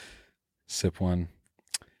 Sip one.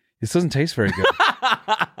 This doesn't taste very good.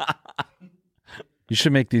 You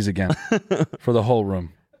should make these again for the whole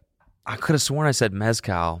room. I could have sworn I said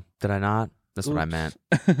mezcal. Did I not? That's what I meant.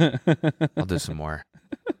 I'll do some more.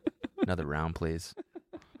 Another round, please.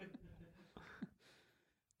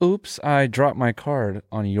 Oops, I dropped my card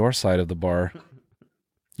on your side of the bar.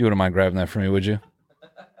 You wouldn't mind grabbing that for me, would you?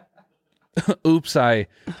 Oops, I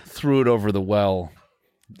threw it over the well.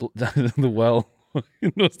 The well.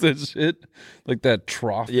 You know that shit? Like that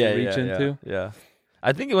trough they reach into? Yeah.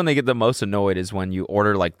 I think when they get the most annoyed is when you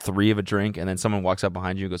order like 3 of a drink and then someone walks up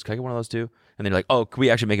behind you and goes, "Can I get one of those too?" And then you're like, "Oh, can we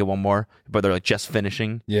actually make it one more?" But they're like just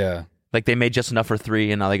finishing. Yeah. Like they made just enough for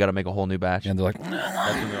 3 and now they got to make a whole new batch. And they're like,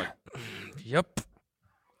 That's when you're like, "Yep."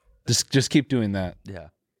 just keep doing that. Yeah.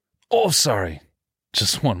 Oh, sorry.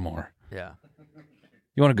 Just one more. Yeah.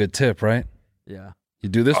 You want a good tip, right? Yeah. You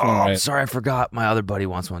do this one I'm right. sorry, I forgot. My other buddy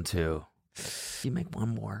wants one too. You make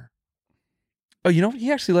one more. Oh, you know,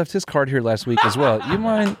 he actually left his card here last week as well. You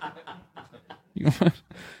mind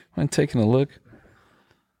taking a look?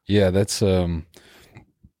 Yeah, that's it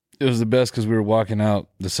was the best because we were walking out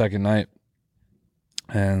the second night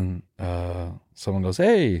and someone goes,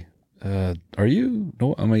 "Hey, are you?"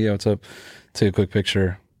 No, I'm like, "Yeah, what's up?" Take a quick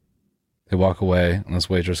picture. They walk away and this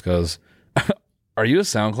waitress goes, "Are you a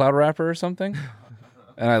SoundCloud rapper or something?"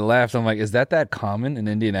 And I laughed. I'm like, "Is that common in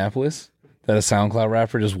Indianapolis? That a SoundCloud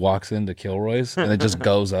rapper just walks into Kilroy's and it just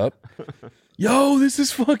goes up? Yo, this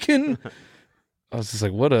is fucking..." I was just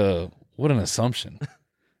like, what an assumption.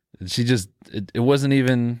 She just, it wasn't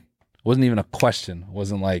even a question. It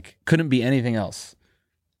wasn't like, couldn't be anything else.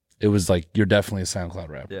 It was like, you're definitely a SoundCloud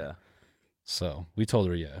rapper. Yeah. So we told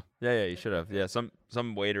her, yeah. Yeah, you should have. Yeah, some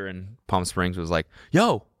waiter in Palm Springs was like,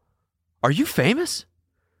 "Yo, are you famous?"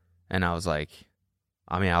 And I was like,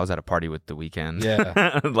 I mean, I was at a party with The Weeknd.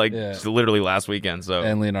 Yeah. Literally last weekend. So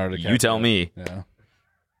And Leonardo DiCaprio. You tell me. Yeah.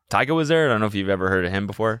 Tyga was there. I don't know if you've ever heard of him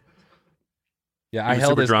before. Yeah, He I was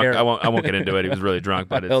held super his drunk. hair. I won't get into it. He was really drunk,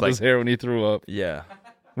 but I it's held like, his hair when he threw up. yeah,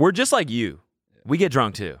 we're just like you. We get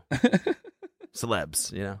drunk too.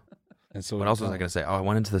 Celebs, you know. And so What else was I gonna say? Oh, I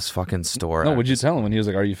went into this fucking store. No, what'd you tell him when he was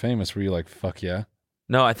like, "Are you famous?" Were you like, "Fuck yeah"?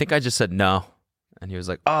 No, I think I just said no, and he was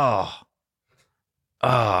like, "Oh,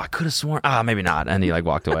 I could have sworn. Maybe not," and he like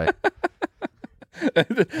walked away.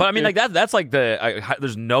 But I mean, like that's like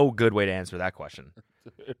there's no good way to answer that question.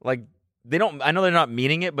 Like they don't. I know they're not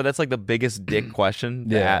meaning it, but that's like the biggest dick question.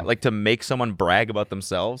 Yeah. Like to make someone brag about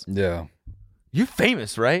themselves. Yeah. You're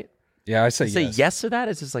famous, right? Yeah, I say You say yes. yes to that.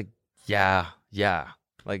 It's just like yeah.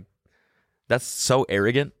 Like that's so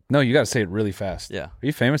arrogant. No, you got to say it really fast. Yeah. Are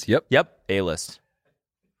you famous? Yep. Yep. A-list.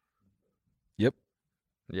 Yep.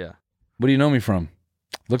 Yeah. What do you know me from?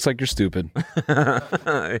 Looks like you're stupid.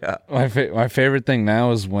 Yeah. My favorite thing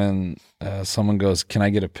now is when someone goes, "Can I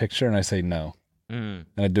get a picture?" And I say no. Mm.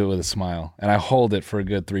 And I do it with a smile. And I hold it for a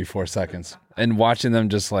good 3-4 seconds. And watching them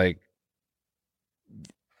just like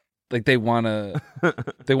they want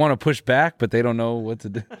to push back, but they don't know what to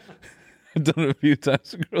do. I've done it a few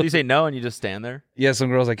times. So you say no and you just stand there? Yeah, some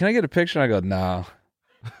girl's like, "Can I get a picture?" And I go, "Nah."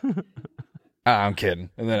 I'm kidding.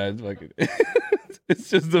 And then I like, it's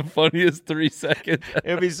just the funniest 3 seconds.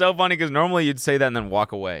 It would be so funny because normally you'd say that and then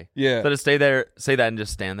walk away. Yeah. So to stay there, say that and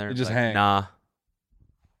just stand there. You just like, hang. Nah.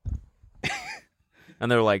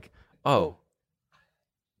 And they're like, "Oh,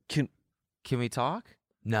 Can we talk?"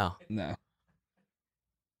 No. no.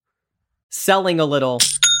 Selling a little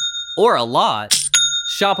or a lot,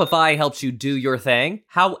 Shopify helps you do your thing,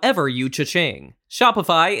 however you cha-ching.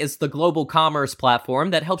 Shopify is the global commerce platform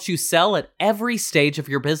that helps you sell at every stage of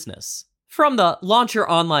your business. From the launch your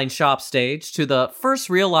online shop stage to the first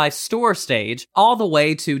real life store stage, all the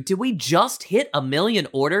way to did we just hit 1 million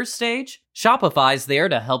orders stage? Shopify's there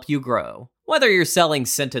to help you grow. Whether you're selling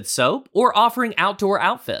scented soap or offering outdoor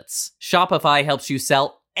outfits, Shopify helps you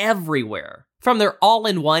sell everywhere. From their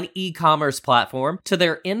all-in-one e-commerce platform to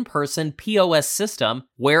their in-person POS system,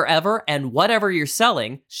 wherever and whatever you're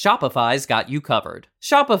selling, Shopify's got you covered.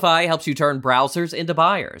 Shopify helps you turn browsers into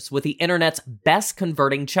buyers with the internet's best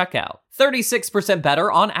converting checkout, 36%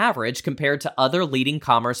 better on average compared to other leading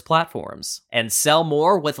commerce platforms. And sell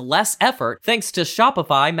more with less effort thanks to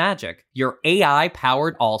Shopify Magic, your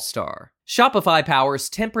AI-powered all-star. Shopify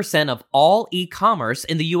powers 10% of all e-commerce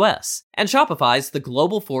in the US, and Shopify's the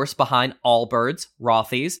global force behind Allbirds,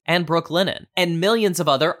 Rothy's, and Brooklinen, and millions of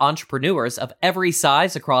other entrepreneurs of every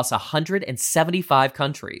size across 175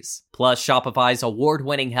 countries. Plus, Shopify's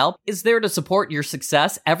award-winning help is there to support your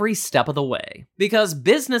success every step of the way. Because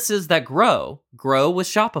businesses that grow with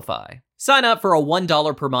Shopify. Sign up for a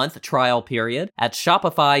 $1 per month trial period at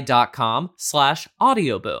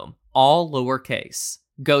shopify.com/audioboom, all lowercase.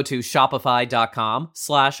 Go to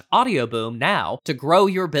shopify.com/audioboom now to grow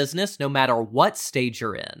your business no matter what stage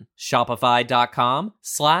you're in.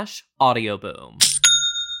 Shopify.com/audioboom.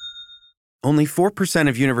 Only 4%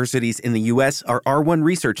 of universities in the U.S. are R1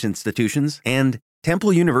 research institutions, and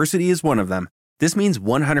Temple University is one of them. This means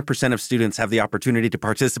 100% of students have the opportunity to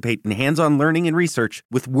participate in hands-on learning and research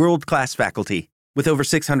with world-class faculty. With over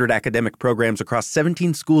 600 academic programs across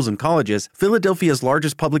 17 schools and colleges, Philadelphia's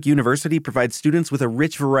largest public university provides students with a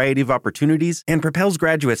rich variety of opportunities and propels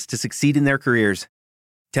graduates to succeed in their careers.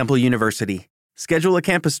 Temple University. Schedule a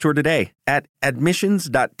campus tour today at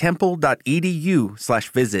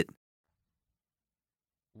admissions.temple.edu/visit.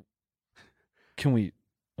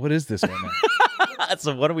 What is this right now?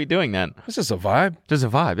 So what are we doing then? It's just a vibe. Just a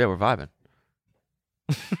vibe. Yeah, we're vibing.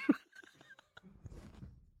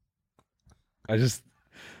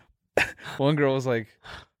 One girl was like,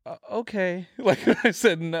 okay. Like when I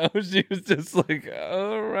said no, she was just like,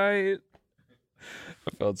 all right.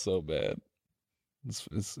 I felt so bad.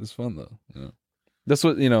 It's fun though. You know? That's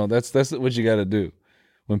what, that's what you got to do.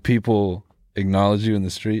 When people acknowledge you in the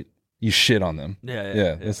street, you shit on them.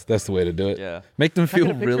 Yeah. That's the way to do it. Yeah. Make them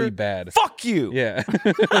feel really bad. Fuck you. Yeah.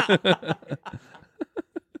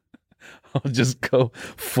 I'll just go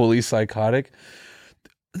fully psychotic.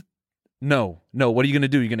 No. What are you going to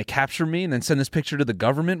do? You're going to capture me and then send this picture to the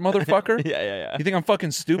government, motherfucker? Yeah. You think I'm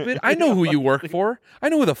fucking stupid? I know who you work for. I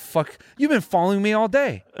know who the fuck. You've been following me all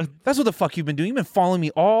day. That's what the fuck you've been doing. You've been following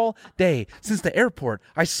me all day since the airport.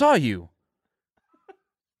 I saw you.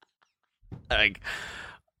 Like,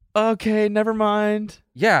 okay, never mind.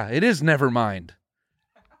 Yeah, it is never mind.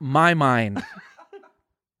 My mind.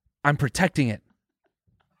 I'm protecting it.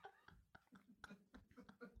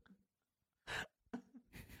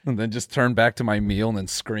 And then just turn back to my meal and then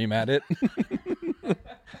scream at it. Like,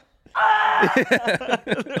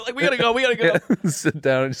 we gotta go. Sit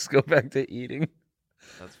down and just go back to eating.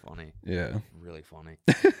 That's funny. Yeah. Really funny.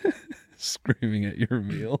 Screaming at your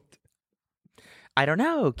meal. I don't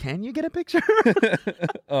know. Can you get a picture?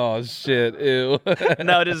 Oh, shit. Ew.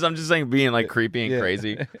 No, I'm just saying being like creepy and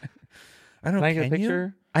crazy. I don't know. Can I get a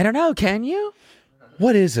picture? I don't know. Can you?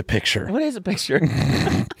 What is a picture? What is a picture?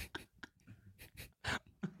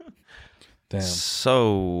 Damn.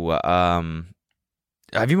 So,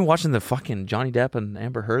 have you been watching the fucking Johnny Depp and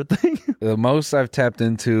Amber Heard thing? The most I've tapped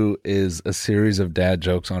into is a series of dad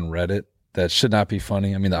jokes on Reddit that should not be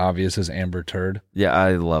funny. I mean, the obvious is Amber Turd. Yeah,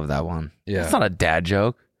 I love that one. Yeah. It's not a dad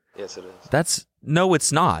joke. Yes, it is. No,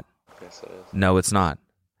 it's not. Yes, it is. No, it's not.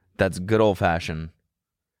 That's good old-fashioned,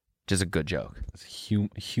 just a good joke. It's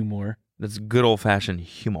humor. That's good old-fashioned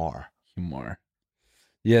humor.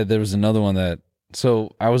 Yeah, there was another one that...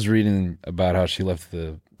 So I was reading about how she left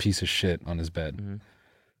the piece of shit on his bed.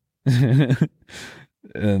 Mm-hmm.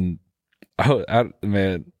 And,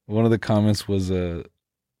 man, one of the comments was...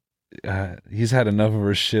 he's had enough of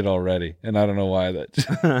her shit already, and I don't know why that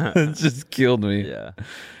just killed me. Yeah.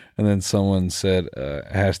 And then someone said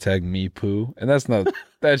hashtag me poo, and that's not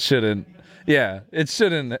that shouldn't. Yeah, it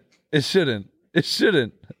shouldn't. It shouldn't. It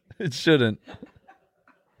shouldn't. It shouldn't.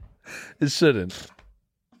 It shouldn't.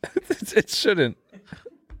 It shouldn't.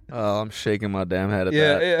 Oh, I'm shaking my damn head at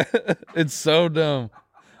that. Yeah. It's so dumb,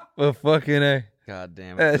 but fucking A. God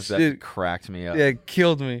damn That it! That shit cracked me up. Yeah, it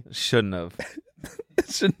killed me. Shouldn't have. It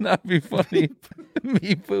should not be funny.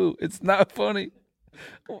 Me poo. It's not funny.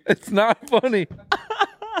 It's not funny.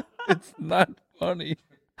 It's not funny.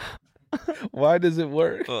 Why does it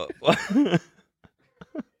work? It's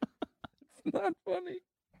not funny.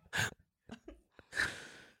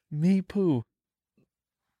 Me poo.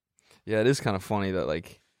 Yeah, it is kind of funny that,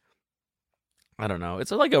 like, I don't know. It's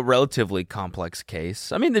like a relatively complex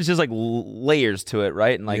case. I mean, there's just like layers to it,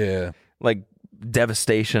 right? And like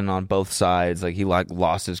devastation on both sides. Like he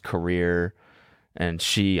lost his career, and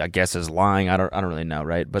she, I guess, is lying. I don't really know,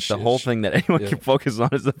 right? But the whole thing that anyone can focus on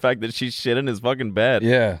is the fact that she shit in his fucking bed.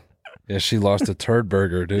 Yeah, she lost a turd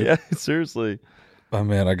burger, dude. Yeah, seriously. Oh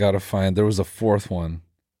man, I gotta find. There was a fourth one,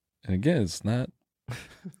 and again, it's not.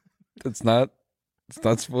 It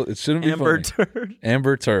shouldn't be Amber funny. Turd.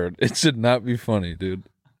 Amber Turd. It should not be funny, dude.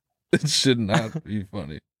 It should not be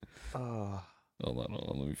funny. Hold on.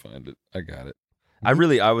 Let me find it. I got it. I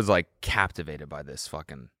was like captivated by this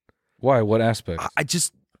fucking. Why? What aspect? I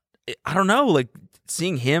don't know. Like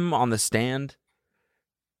seeing him on the stand,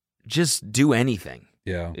 just do anything.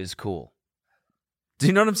 Yeah, is cool. Do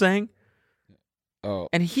you know what I'm saying? Oh,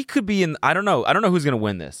 and he could be in. I don't know who's gonna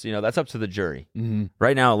win this. You know, that's up to the jury. Mm-hmm.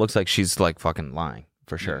 Right now, it looks like she's like fucking lying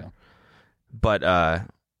for sure. Yeah. But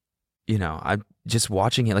you know, I'm just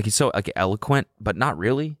watching it. Like he's so like eloquent, but not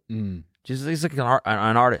really. Just he's like an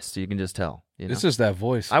artist. You can just tell. You know? It's just that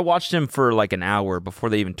voice. I watched him for like an hour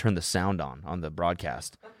before they even turned the sound on the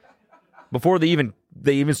broadcast. Before they even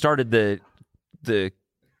started the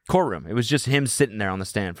courtroom, it was just him sitting there on the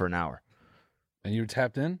stand for an hour. And you were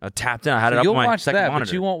tapped in? I tapped in. I had it up on my second monitor.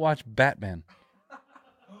 But you won't watch Batman.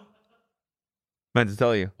 Meant to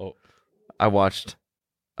tell you. Oh. I watched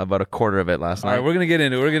about a quarter of it last night. All right, we're going to get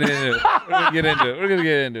into it. We're going to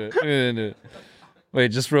get into it. Wait,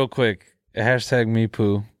 just real quick. Hashtag me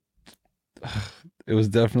poo. It was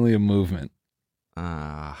definitely a movement.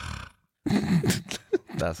 That's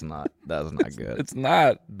not good. It's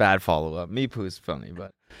not. Bad follow-up. Me poo is funny,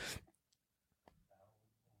 but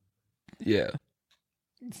yeah.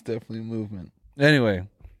 It's definitely a movement. Anyway,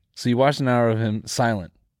 so you watched an hour of him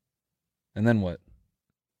silent. And then what?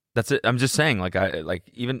 That's it. I'm just saying, like I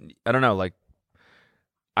don't know, like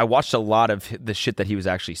I watched a lot of the shit that he was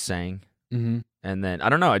actually saying. Mm-hmm. And then I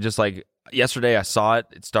don't know, I just like yesterday I saw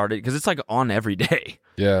it started because it's like on every day.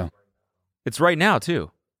 Yeah. It's right now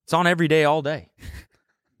too. It's on every day, all day.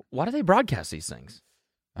 Why do they broadcast these things?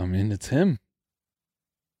 I mean, it's him.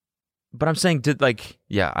 But I'm saying,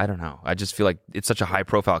 I don't know. I just feel like it's such a high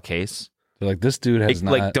profile case. They're like, this dude has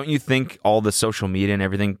not. Like, don't you think all the social media and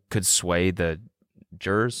everything could sway the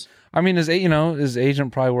jurors? I mean, his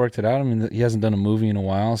agent probably worked it out. I mean, he hasn't done a movie in a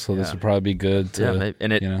while, so this would probably be good.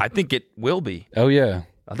 I think it will be. Oh yeah.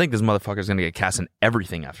 I think this motherfucker's gonna get cast in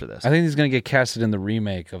everything after this. I think he's gonna get casted in the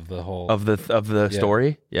remake of the whole of the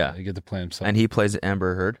story. Yeah, you get to play himself, and he plays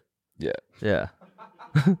Amber Heard. Yeah, yeah.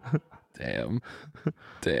 Damn.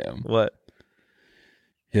 What?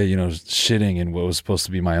 Yeah, shitting in what was supposed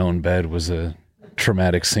to be my own bed was a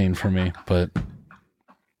traumatic scene for me, but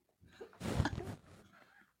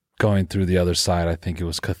going through the other side, I think it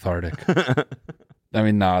was cathartic. I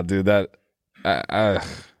mean, nah, dude, I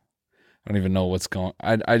don't even know what's going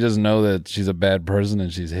on. I just know that she's a bad person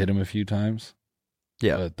and she's hit him a few times.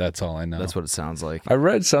 Yeah. But that's all I know. That's what it sounds like. I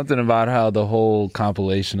read something about how the whole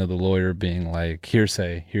compilation of the lawyer being like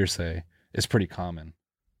hearsay is pretty common.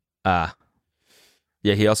 Yeah,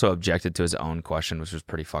 he also objected to his own question, which was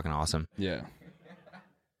pretty fucking awesome. Yeah.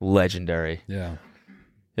 Legendary. Yeah.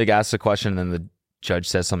 He asks a question and then the judge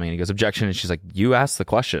says something and he goes, objection, and she's like, you asked the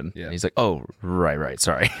question. Yeah. And he's like, oh, right,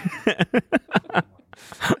 sorry.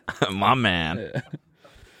 My man. Yeah.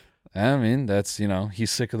 I mean, that's, he's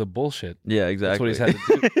sick of the bullshit. Yeah, exactly. That's what he's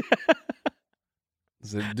had to do.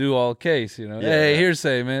 It's a do-all case, Yeah. Hey,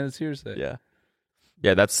 hearsay, man. It's hearsay. Yeah.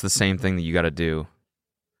 Yeah, that's the same thing that you got to do.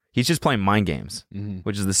 He's just playing mind games,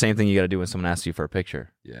 which is the same thing you got to do when someone asks you for a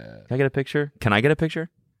picture. Yeah. Can I get a picture? Can I get a picture?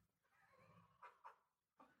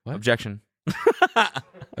 What? Objection.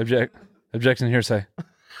 Objection, hearsay.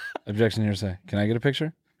 Objection, hearsay. Can I get a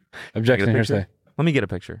picture? Objection, hearsay. Let me get a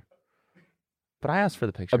picture. But I asked for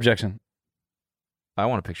the picture. Objection. I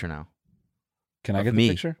want a picture now. Can I get the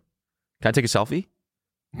picture? Can I take a selfie?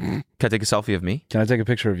 Can I take a selfie of me? Can I take a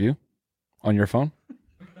picture of you on your phone?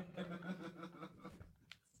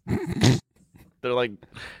 They're like,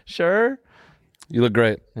 sure. You look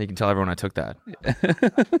great. And you can tell everyone I took that.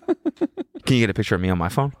 Can you get a picture of me on my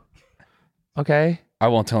phone? Okay. I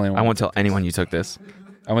won't tell anyone. I won't tell anyone you took this.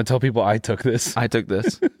 I'm going to tell people I took this. I took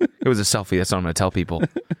this. It was a selfie. That's what I'm going to tell people.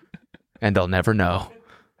 And they'll never know.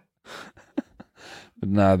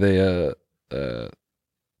 Nah, they,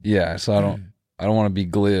 yeah, so I don't want to be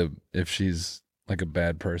glib if she's like a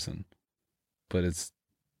bad person. But it's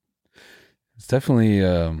definitely,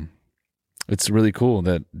 it's really cool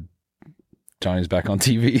that Johnny's back on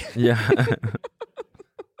TV. Yeah.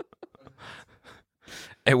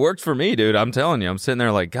 It worked for me, dude. I'm telling you. I'm sitting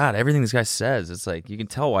there like, God, everything this guy says, it's like, you can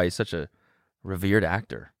tell why he's such a revered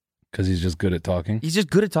actor. Because he's just good at talking? He's just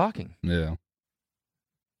good at talking. Yeah.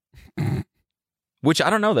 Which,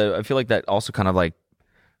 I don't know, though. I feel like that also kind of like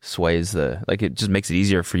sways like it just makes it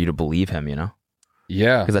easier for you to believe him, you know?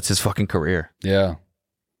 Yeah. Because that's his fucking career. Yeah.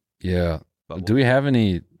 Yeah. Do we have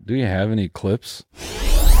any clips?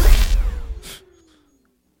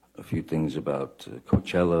 A few things about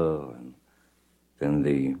Coachella and then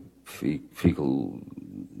the fecal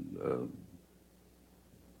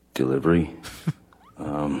delivery,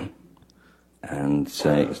 and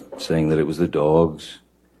saying that it was the dogs.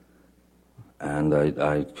 And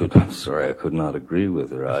I could not agree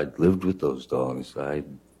with her. I'd lived with those dogs. I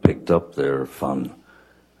picked up their fun.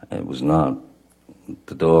 It was not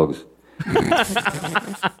the dogs.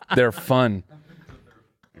 They're fun.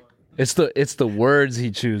 It's the words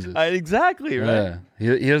he chooses. Exactly, right?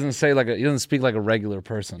 Yeah. He doesn't say he doesn't speak like a regular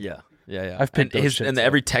person. Yeah. I've picked those shits and up.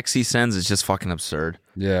 every text he sends is just fucking absurd.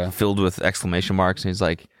 Yeah. Filled with exclamation marks. And he's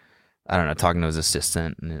like, I don't know, talking to his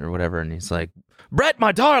assistant or whatever. And he's like, Brett,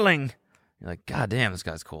 my darling. You're like, God damn, this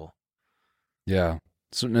guy's cool. Yeah.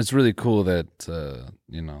 So it's really cool that,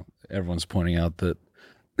 everyone's pointing out that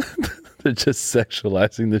they're just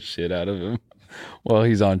sexualizing the shit out of him while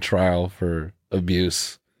he's on trial for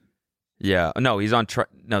abuse. Yeah. No, he's on trial.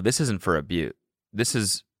 No, this isn't for abuse. This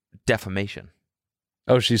is defamation.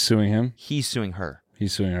 Oh, she's suing him? He's suing her.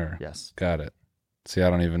 He's suing her. Yes. Got it. See, I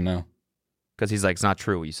don't even know. Because he's like, it's not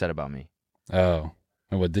true what you said about me. Oh.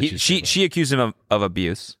 And what did she accused him of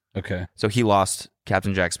abuse. Okay. So he lost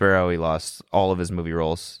Captain Jack Sparrow. He lost all of his movie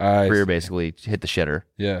roles. Career basically hit the shitter.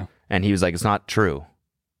 Yeah. And he was like, it's not true.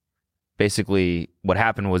 Basically, what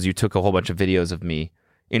happened was you took a whole bunch of videos of me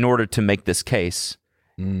in order to make this case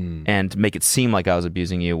and make it seem like I was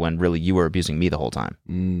abusing you when really you were abusing me the whole time.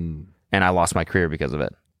 And I lost my career because of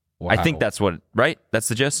it. Wow. I think that's right? That's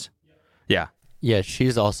the gist? Yeah. Yeah,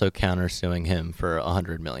 she's also countersuing him for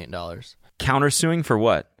 $100 million. Countersuing for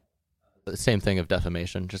what? The same thing of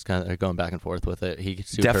defamation, just kind of going back and forth with it. He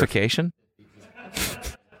sued defecation?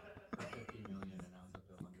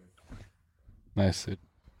 Nice, dude.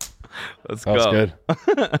 Let's go. That was good.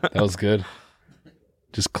 That was good.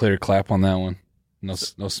 Just clear clap on that one. No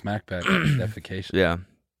smack back. Defecation. Yeah.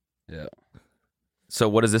 Yeah. So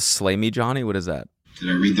what is this, Slay Me, Johnny? What is that?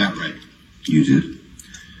 Did I read that right? You did.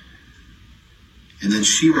 And then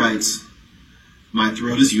she writes, my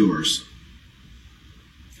throat is yours.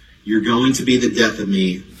 You're going to be the death of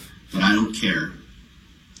me, but I don't care.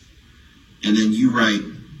 And then you write,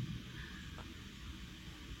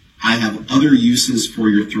 I have other uses for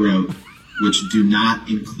your throat, which do not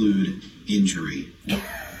include injury.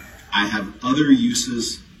 I have other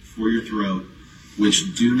uses for your throat,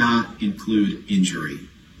 which do not include injury.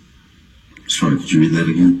 Sorry, could you read that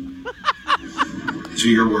again? These are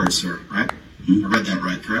your words, sir, right? I read that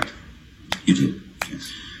right, correct? You did.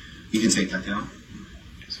 Yes. You can take that down.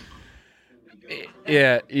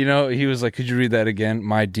 Yeah, he was like, could you read that again?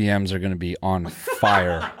 My DMs are going to be on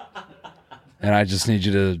fire. And I just need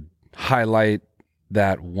you to highlight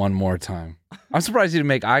that one more time. I'm surprised you didn't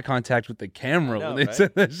make eye contact with the camera when they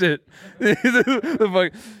said that shit.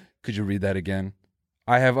 Could you read that again?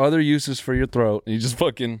 I have other uses for your throat. And you just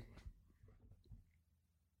fucking...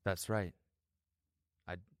 That's right.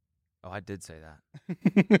 I did say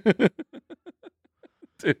that.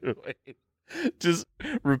 Dude, wait. Just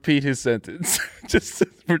repeat his sentence. Just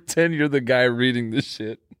pretend you're the guy reading this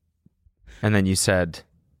shit. And then you said,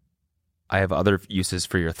 I have other uses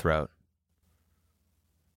for your throat.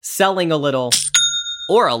 Selling a little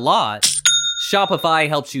or a lot, Shopify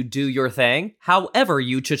helps you do your thing, however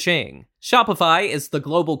you cha-ching. Shopify is the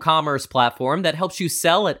global commerce platform that helps you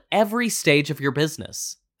sell at every stage of your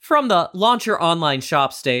business. From the launch your online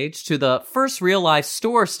shop stage to the first real life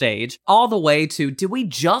store stage, all the way to did we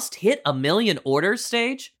just hit 1 million orders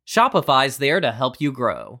stage? Shopify's there to help you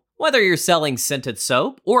grow. Whether you're selling scented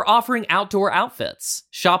soap or offering outdoor outfits,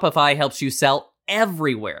 Shopify helps you sell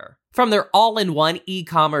everywhere. From their all-in-one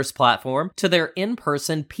e-commerce platform to their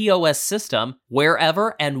in-person POS system,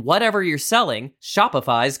 wherever and whatever you're selling,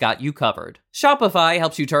 Shopify's got you covered. Shopify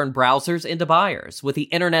helps you turn browsers into buyers with the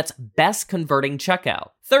internet's best converting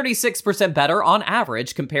checkout, 36% better on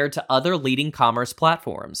average compared to other leading commerce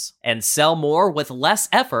platforms. And sell more with less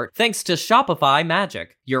effort thanks to Shopify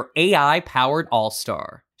Magic, your AI-powered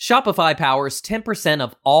all-star. Shopify powers 10%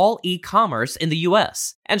 of all e-commerce in the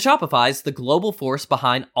US, and Shopify's the global force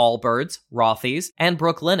behind Allbirds, Rothy's, and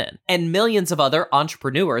Brooklinen, and millions of other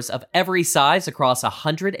entrepreneurs of every size across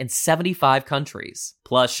 175 countries.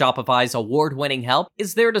 Plus, Shopify's award-winning help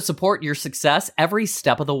is there to support your success every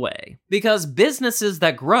step of the way. Because businesses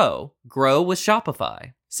that grow, grow with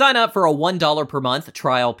Shopify. Sign up for a $1 per month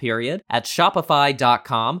trial period at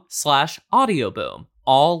shopify.com/audioboom,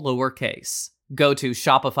 all lowercase. Go to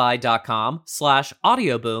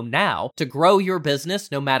shopify.com/audioboom now to grow your business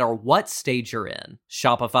no matter what stage you're in.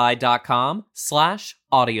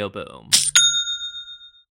 Shopify.com/audioboom.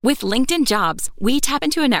 With LinkedIn Jobs, we tap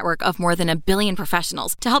into a network of more than 1 billion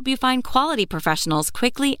professionals to help you find quality professionals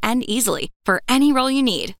quickly and easily for any role you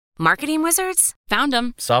need. Marketing wizards? Found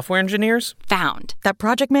them. Software engineers? Found. That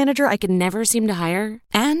project manager I could never seem to hire?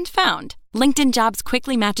 And found. LinkedIn Jobs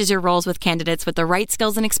quickly matches your roles with candidates with the right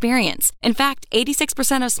skills and experience. In fact,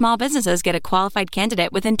 86% of small businesses get a qualified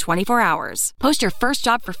candidate within 24 hours. Post your first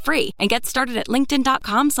job for free and get started at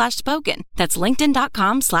linkedin.com/spoken. That's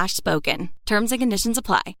linkedin.com/spoken. Terms and conditions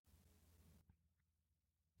apply.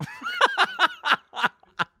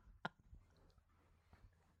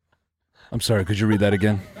 I'm sorry, could you read that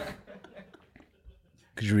again?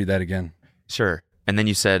 Could you read that again? Sure. And then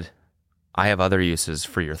you said, I have other uses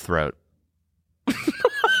for your throat.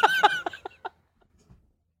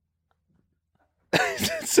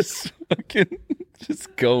 Just fucking,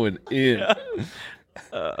 just going in. Yeah.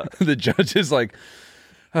 The judge is like,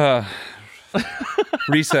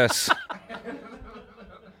 recess.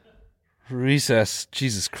 Recess.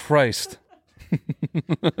 Jesus Christ.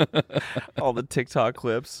 All the TikTok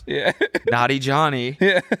clips. Yeah. Naughty Johnny.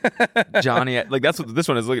 Yeah. Johnny. Like, that's what this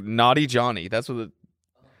one is. Look at Naughty Johnny. That's what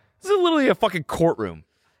this is literally a fucking courtroom.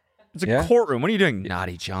 It's a courtroom. What are you doing?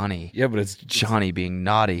 Naughty Johnny. Yeah, but it's Johnny being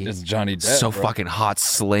naughty. It's Johnny Depp, so bro. fucking hot.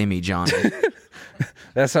 Slay me, Johnny.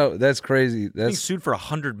 That's crazy. Being That's sued for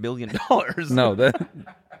 $100 million. no,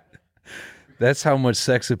 that's how much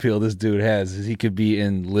sex appeal this dude has. Is he could be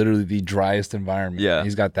in literally the driest environment. Yeah.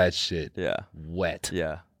 He's got that shit. Yeah. Wet.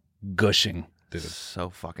 Yeah. Gushing. Dude. So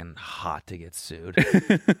fucking hot to get sued.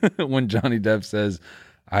 When Johnny Depp says,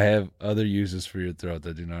 I have other uses for your throat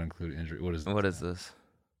that do not include injury. What is this? What is this?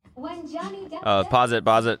 When Johnny Depp Pause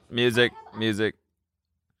it. Music.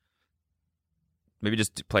 Maybe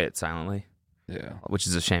just play it silently. Yeah. Which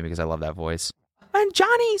is a shame because I love that voice. When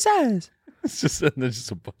Johnny says. It's just a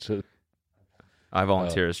bunch of... I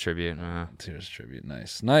volunteer as tribute. Volunteers tribute.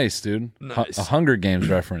 Nice, dude. Nice. A Hunger Games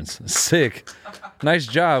reference. Sick. Nice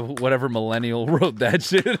job, whatever millennial wrote that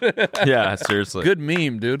shit. Yeah, seriously. Good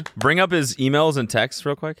meme, dude. Bring up his emails and texts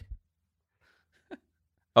real quick.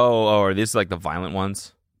 Oh, are these like the violent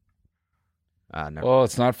ones? Never. Well,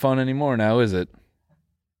 it's not fun anymore now, is it?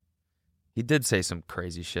 He did say some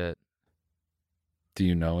crazy shit. Do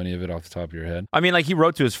you know any of it off the top of your head? I mean, like, he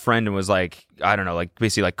wrote to his friend and was like, I don't know, like,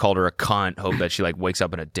 basically, like, called her a cunt, hope that she, like, wakes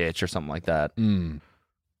up in a ditch or something like that.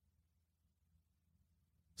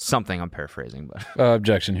 Something, I'm paraphrasing, but...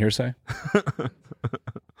 Objection, hearsay?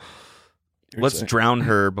 Let's drown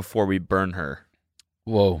her before we burn her.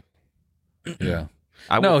 Whoa. Yeah.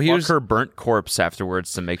 I will fuck her burnt corpse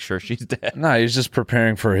afterwards to make sure she's dead. No, he's just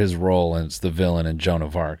preparing for his role as the villain in Joan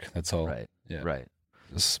of Arc. That's all. Right. Yeah. Right.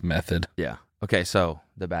 This method. Yeah. Okay, so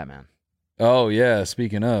the Batman. Oh, yeah.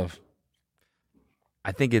 Speaking of.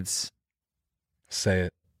 I think it's... Say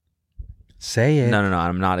it. Say it. No,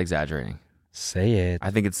 I'm not exaggerating. Say it.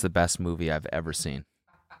 I think it's the best movie I've ever seen.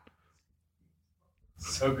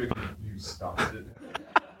 So good. You stopped it.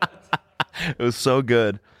 It was so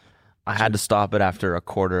good. I had to stop it after a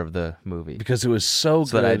quarter of the movie. Because it was so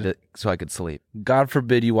good. So I could sleep. God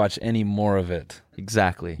forbid you watch any more of it.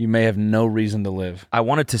 Exactly. You may have no reason to live. I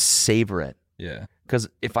wanted to savor it. Yeah. Because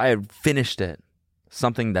if I had finished it,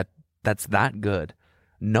 something that's that good,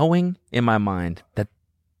 knowing in my mind that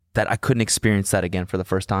I couldn't experience that again for the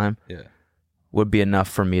first time, would be enough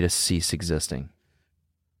for me to cease existing.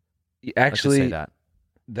 Actually, say that.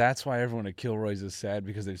 That's why everyone at Kilroy's is sad,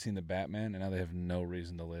 because they've seen the Batman and now they have no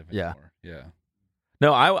reason to live anymore. Yeah.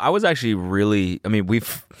 No, I was actually really... I mean, we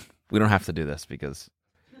don't have to do this because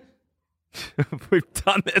we've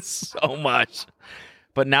done this so much.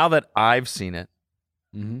 But now that I've seen it,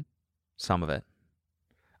 some of it,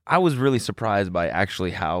 I was really surprised by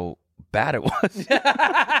actually how bad it was.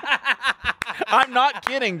 I'm not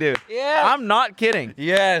kidding, dude. Yeah. I'm not kidding.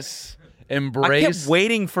 Yes. Embrace. I kept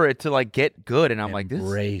waiting for it to like get good, and I'm like, this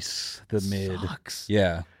embrace the mid. Sucks.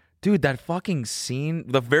 Yeah. Dude, that fucking scene,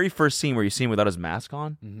 the very first scene where you see him without his mask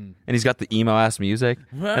on, and he's got the emo ass music,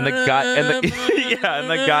 and the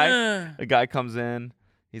guy, the guy comes in,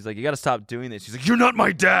 He's like, you got to stop doing this. He's like, you're not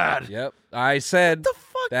my dad. Yep. I said What the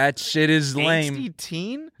fuck? that shit is lame. Angsty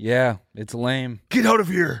teen? Yeah, it's lame. Get out of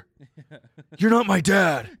here. You're not my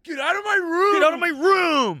dad. Get out of my room. Get out of my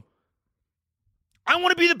room. I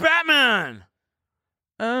want to be the Batman.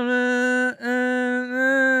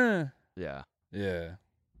 Yeah. Yeah.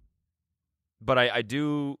 But I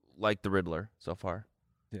do like the Riddler so far.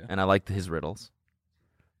 Yeah. And I like his riddles.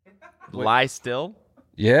 Lie still?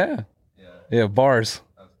 Yeah. Yeah, bars.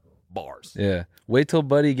 Bars. Yeah. Wait till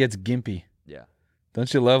Buddy gets gimpy. Yeah.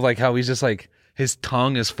 Don't you love like how he's just like his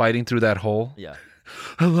tongue is fighting through that hole? Yeah.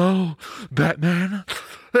 Hello, Batman.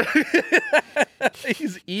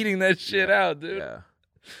 He's eating that shit out, dude. Yeah.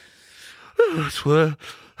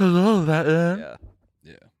 Hello, Batman. Yeah.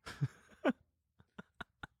 Yeah.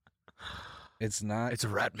 It's not. It's a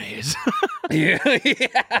rat maze. Yeah.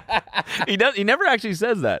 He never actually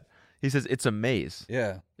says that. He says it's a maze.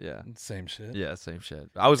 Yeah. Yeah. Same shit. Yeah, same shit.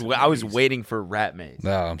 I was waiting for rat maze.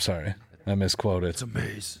 No, I'm sorry. I misquoted. It's a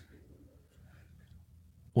maze.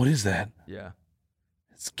 What is that? Yeah.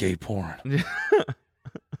 It's gay porn.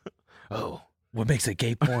 Oh. What makes it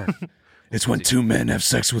gay porn? It's when two men have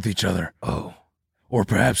sex with each other. Oh. Or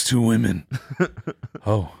perhaps two women.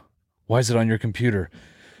 Oh. Why is it on your computer?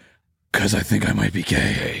 Because I think I might be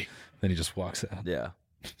gay. Then he just walks out. Yeah.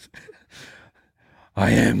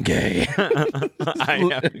 I am gay.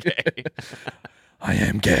 I am gay. I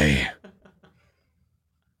am gay.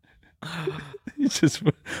 He's just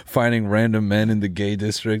finding random men in the gay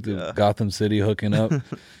district of Gotham City hooking up.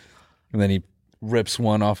 And then he rips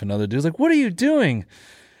one off another dude's like, what are you doing?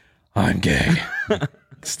 I'm gay.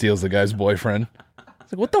 Steals the guy's boyfriend.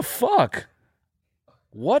 It's like, what the fuck?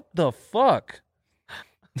 What the fuck?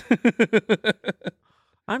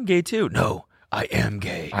 I'm gay too. No, I am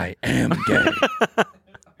gay. I am gay.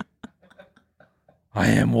 I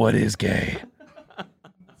am what is gay.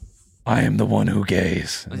 I am the one who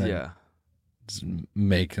gays. And then Yeah. just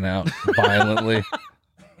making out violently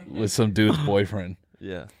with some dude's boyfriend.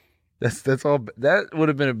 Yeah. That's all. That would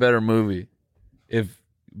have been a better movie if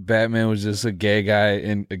Batman was just a gay guy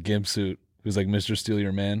in a gimp suit who's like Mr. Steal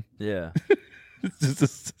Your Man. Yeah.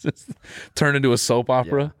 just turn into a soap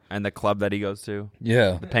opera. Yeah. And the club that he goes to.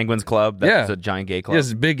 Yeah. The Penguins Club. That's a giant gay club. Yeah,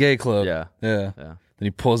 it's a big gay club. Yeah. Yeah. Yeah. Then he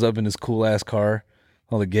pulls up in his cool ass car.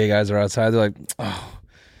 All the gay guys are outside. They're like, oh,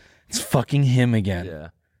 it's fucking him again. Yeah.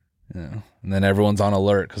 Yeah. And then everyone's on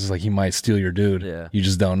alert because it's like he might steal your dude. Yeah. You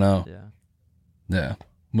just don't know. Yeah. Yeah.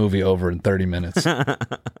 Movie over in 30 minutes.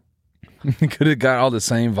 Could have got all the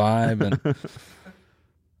same vibe. And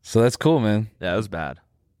so that's cool, man. Yeah, it was bad.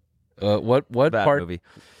 What Bad part? movie.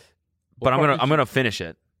 But I'm gonna finish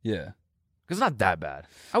it. Yeah. Because it's not that bad.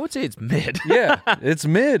 I would say it's mid. Yeah, it's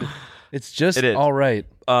mid. It's just It is. all right.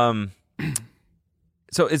 So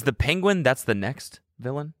is the Penguin, that's the next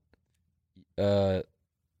villain?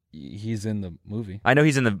 He's in the movie. I know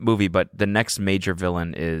he's in the movie, but the next major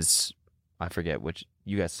villain is, I forget which,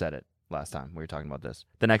 you guys said it last time we were talking about this.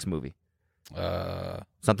 The next movie.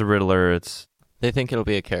 It's not the Riddler, it's... They think it'll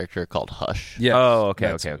be a character called Hush. Yeah. Oh, okay,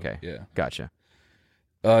 That's okay. Yeah. Gotcha.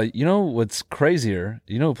 You know what's crazier?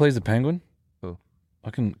 You know who plays the Penguin? Who?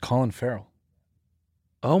 Fucking Colin Farrell.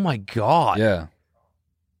 Oh my God. Yeah.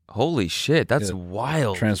 Holy shit, that's Yeah.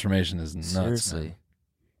 wild. Transformation is nuts. Seriously.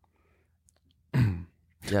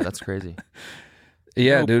 Yeah, that's crazy.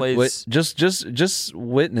 Yeah, Who dude. plays- Just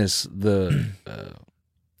witness the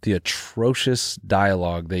atrocious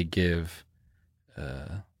dialogue they give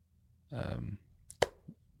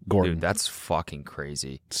Gordon. Dude, that's fucking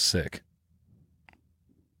crazy. Sick.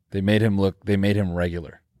 They made him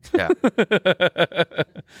regular. Yeah.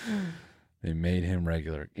 They made him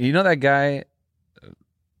regular. You know that guy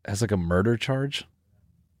has like a murder charge?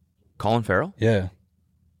 Colin Farrell? Yeah.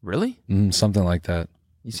 Really? Something like that.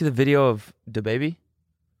 You see the video of DaBaby?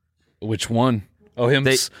 Which one? Oh,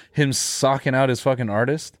 him socking out his fucking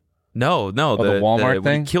artist? No, Oh, the Walmart when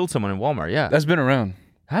thing? He killed someone in Walmart, yeah. That's been around.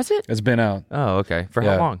 Has it? It's been out. Oh, okay. For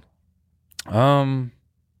Yeah. how long?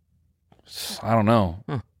 I don't know.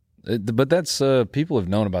 Huh. But that's people have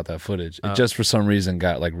known about that footage. It just for some reason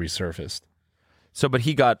got like resurfaced. So, but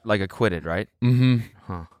he got like acquitted, right? Mm-hmm.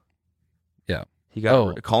 Huh. Yeah. He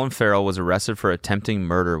got Colin Farrell was arrested for attempting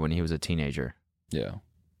murder when he was a teenager. Yeah.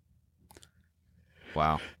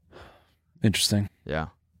 Wow. Interesting. Yeah.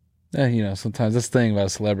 Yeah, you know, sometimes this thing about a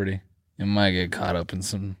celebrity, you might get caught up in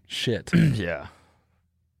some shit. Yeah.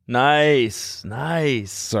 Nice.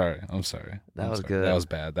 Sorry. I'm sorry. That I'm was sorry. good. That was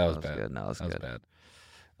bad. That was Good. bad. No, that was good. bad.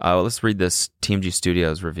 Well, let's read this TMG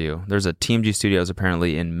Studios review. There's a TMG Studios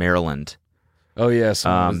apparently in Maryland. Oh, yeah.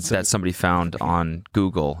 That somebody found on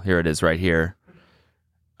Google. Here it is right here.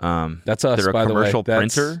 That's us, They're a by the way. commercial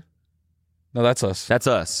printer. No, that's us. That's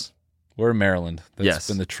us. We're in Maryland. That's Yes.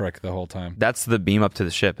 been the trick the whole time. That's the beam up to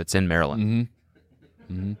the ship. It's in Maryland.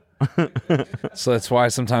 So that's why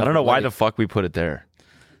sometimes I don't know we're why late. the fuck we put it there.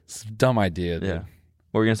 It's a dumb idea. Dude. Yeah.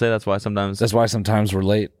 What were you gonna say? That's why sometimes. That's why sometimes we're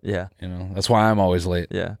late. Yeah. You know. That's why I'm always late.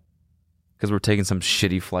 Yeah. Because we're taking some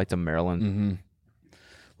shitty flight to Maryland.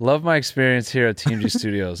 Love my experience here at TMG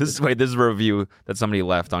Studios. This is a review that somebody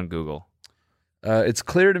left on Google. It's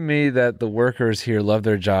clear to me that the workers here love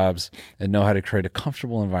their jobs and know how to create a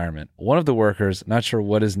comfortable environment. One of the workers, not sure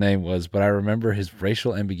what his name was, but I remember his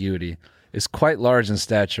racial ambiguity, is quite large in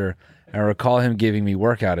stature, and I recall him giving me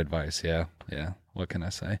workout advice. Yeah. What can I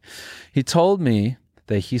say? He told me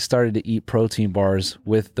that he started to eat protein bars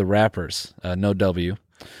with the rappers, no W,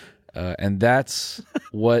 and that's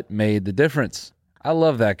what made the difference. I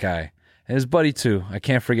love that guy. And his buddy, too. I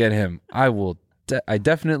can't forget him. I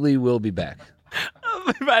definitely will be back.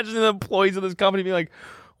 Imagine the employees of this company being like,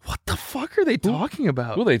 what the fuck are they talking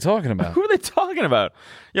about? Who are they talking about? Who are they talking about?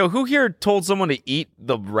 Yo, who here told someone to eat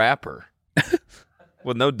the wrapper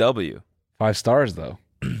with no W? 5 stars, though.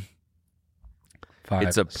 5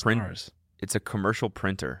 It's a stars. It's a commercial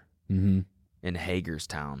printer in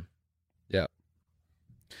Hagerstown. Yeah.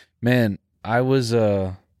 Man, I was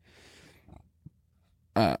I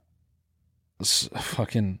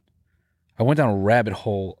went down a rabbit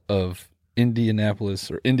hole of Indianapolis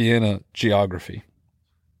or Indiana geography.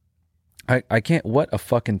 I can't, what a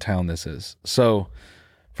fucking town this is. So,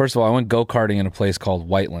 first of all, I went go-karting in a place called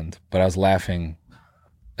Whiteland, but I was laughing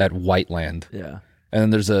at Whiteland. Yeah.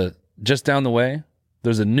 And then just down the way,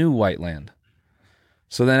 there's a new Whiteland.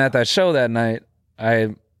 So then at that show that night,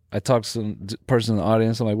 I talked to some person in the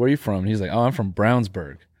audience. I'm like, where are you from? And he's like, oh, I'm from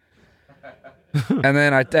Brownsburg. And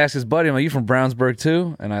then I asked his buddy, I'm like, you from Brownsburg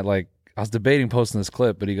too? And I was debating posting this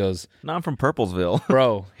clip, but he goes, no, I'm from Purplesville.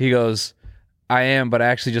 Bro, he goes, I am, but I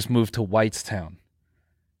actually just moved to Whitestown.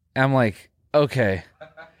 And I'm like, okay.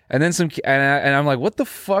 And then and I'm like, what the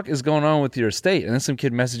fuck is going on with your estate? And then some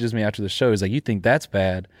kid messages me after the show. He's like, you think that's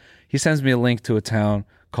bad? He sends me a link to a town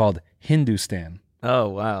called Hindustan. Oh,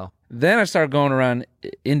 wow. Then I started going around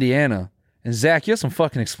Indiana. And Zach, you have some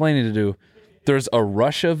fucking explaining to do. There's a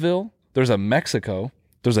Russiaville. There's a Mexico.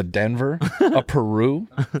 There's a Denver. A Peru.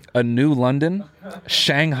 A New London.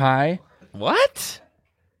 Shanghai. What?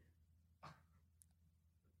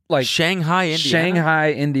 Like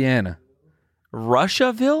Shanghai, Indiana.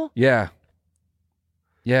 Russiaville? Yeah.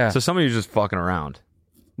 So somebody was just fucking around.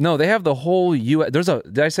 No, they have the whole U.S.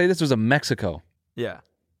 Did I say this? There's a Mexico. Yeah.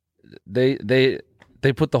 They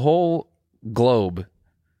put the whole globe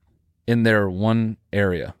in their one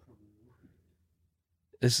area.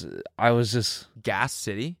 I was just Gas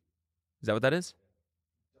City? Is that what that is?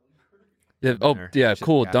 Yeah,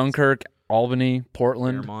 cool. Gas. Dunkirk, Albany,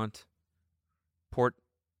 Portland, Fairmont.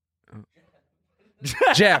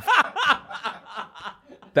 Jeff.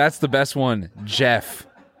 That's the best one. Jeff,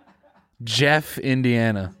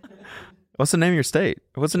 Indiana. What's the name of your state?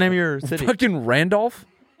 What's the name of your city? Fucking Randolph.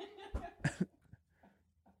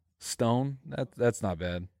 Stone. That's not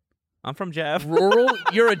bad. I'm from Jeff. Rural.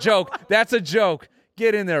 You're a joke. That's a joke.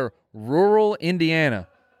 Get in there. Rural Indiana.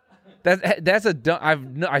 That's a dumb.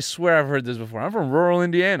 I swear I've heard this before. I'm from rural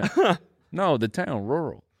Indiana. No, the town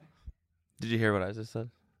rural. Did you hear what I just said?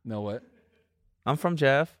 No, what? I'm from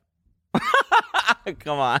Jeff.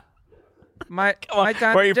 Come on. My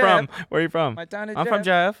town. Where are you Jeff. from? Where are you from? My town is I'm from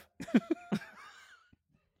Jeff.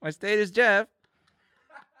 My state is Jeff.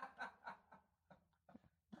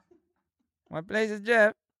 My place is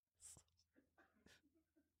Jeff.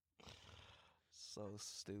 So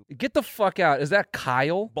stupid. Get the fuck out. Is that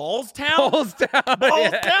Kyle? Ballstown? Ballstown.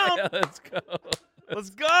 Ballstown. Yeah, let's go. Let's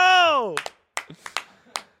go.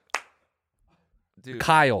 Dude.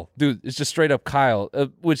 Kyle. Dude, it's just straight up Kyle,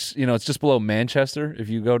 which, it's just below Manchester if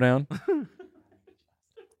you go down.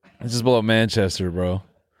 It's just below Manchester, bro.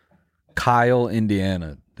 Kyle,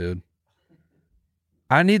 Indiana, dude.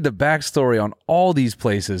 I need the backstory on all these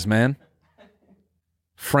places, man.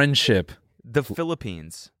 Friendship. The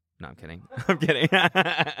Philippines. No, I'm kidding. I'm kidding.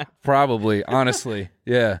 Probably, honestly.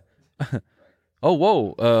 Yeah. Oh,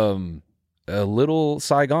 whoa. A little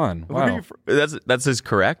Saigon. Wow. That's his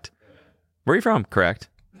correct? Where are you from? Correct.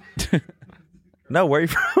 No, where are you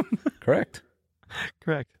from? Correct.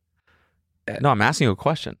 Correct. No, I'm asking you a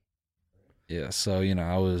question. Yeah, so,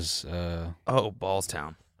 I was... Oh,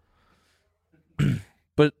 Ballstown.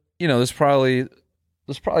 But, there's probably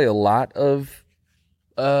a lot of,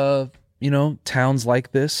 towns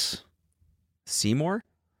like this. Seymour?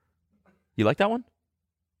 You like that one?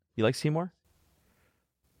 You like Seymour?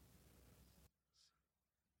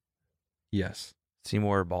 Yes. See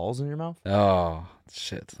more balls in your mouth? Oh,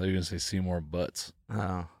 shit. I thought you were going to say see more butts.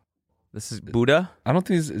 Oh. This is Buddha? I don't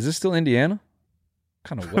think... Is this still Indiana?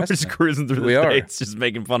 Kind of west. We're just now. cruising through the states, just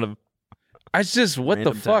making fun of... It's just, what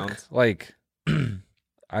the random fuck? towns. Like,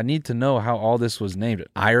 I need to know how all this was named.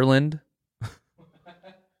 Ireland?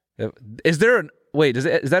 Is there an... Wait, is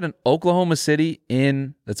that an Oklahoma City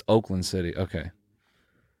in... That's Oakland City. Okay.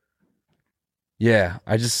 Yeah,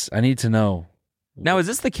 I need to know. Now, is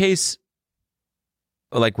this the case,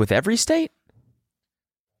 like, with every state?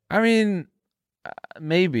 I mean,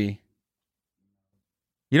 maybe.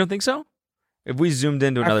 You don't think so? If we zoomed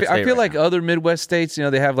into another state I feel right like now. other Midwest states,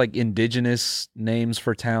 they have like indigenous names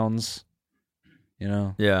for towns.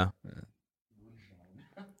 Yeah.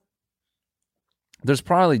 There's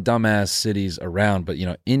probably dumbass cities around, but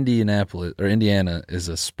Indianapolis or Indiana is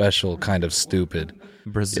a special kind of stupid.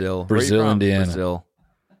 Brazil. Brazil, Where are you from? Indiana. Brazil.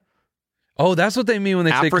 Oh, that's what they mean when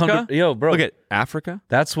they say come Africa? to... Yo, bro. Look at Africa.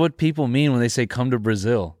 That's what people mean when they say come to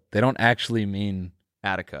Brazil. They don't actually mean...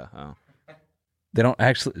 Attica. Oh. They don't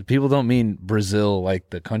actually... People don't mean Brazil like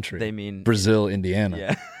the country. They mean... Brazil,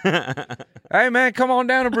 Indiana. Yeah. Hey, man, come on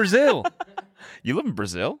down to Brazil. You live in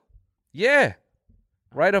Brazil? Yeah.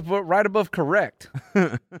 Right above correct.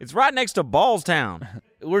 It's right next to Ballstown.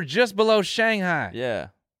 We're just below Shanghai. Yeah.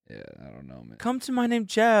 Yeah, I don't know, man. Come to my name,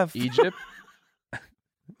 Jeff. Egypt?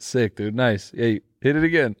 Sick, dude. Nice. Yeah, hit it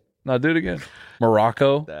again. No, do it again.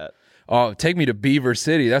 Morocco? That. Oh, take me to Beaver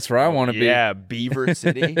City. That's where I want to be. Yeah, Beaver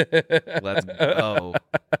City. Let's go.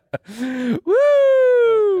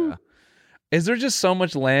 Woo! Yeah. Is there just so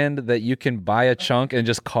much land that you can buy a chunk and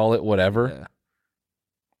just call it whatever? Yeah.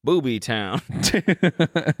 Booby Town.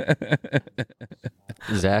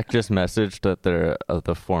 Zach just messaged that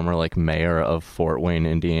the former mayor of Fort Wayne,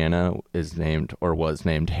 Indiana, is named or was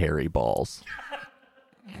named Harry Balls.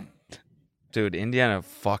 Dude, Indiana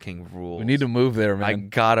fucking rules. We need to move there, man. I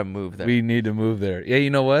gotta move there. We need to move there. Yeah, you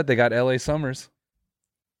know what? They got L.A. Summers.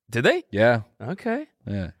 Did they? Yeah. Okay.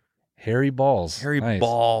 Yeah. Harry Balls. Harry Nice.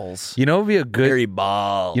 Balls. You know, it'd be a good. Harry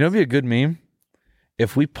Balls. You know, it'd be a good meme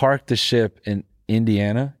if we park the ship in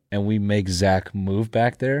Indiana and we make Zach move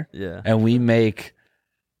back there. Yeah. And we make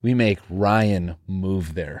Ryan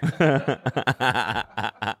move there.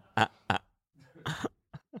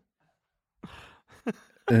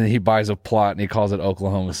 And then he buys a plot and he calls it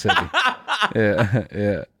Oklahoma City. Yeah,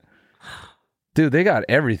 yeah. Dude, they got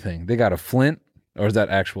everything. They got a Flint, or is that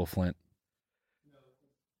actual Flint?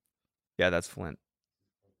 Yeah, that's Flint.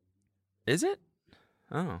 Is it?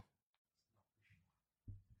 Oh.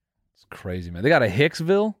 It's crazy, man. They got a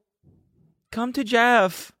Hicksville. Come to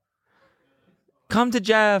Jeff. Come to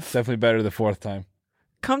Jeff. Definitely better the fourth time.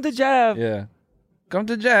 Come to Jeff. Yeah. Come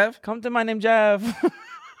to Jeff. Come to my name, Jeff.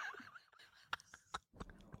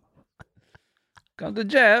 Come to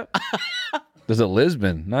Jeff. There's a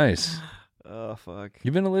Lisbon. Nice. Oh, fuck.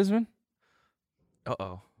 You been to Lisbon?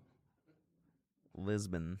 Uh-oh.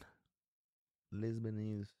 Lisbon.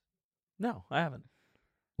 Lisbonese. No, I haven't.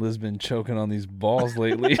 Lisbon choking on these balls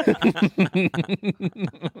lately.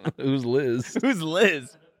 Who's Liz? Who's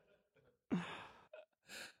Liz?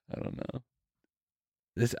 I don't know.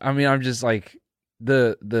 I'm just like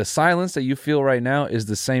the silence that you feel right now is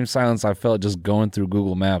the same silence I felt just going through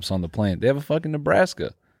Google Maps on the plane. They have a fucking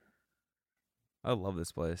Nebraska. I love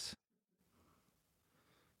this place.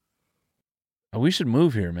 We should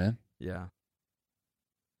move here, man. Yeah.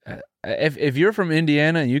 If you're from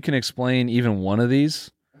Indiana and you can explain even one of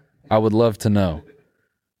these, I would love to know.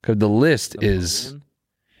 Because the list is,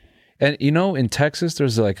 and in Texas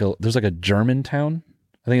there's like a German town.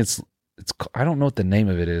 I think it's I don't know what the name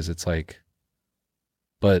of it is. It's like,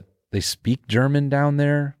 but they speak German down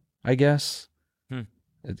there, I guess.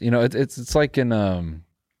 It's like in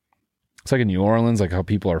it's like in New Orleans, like how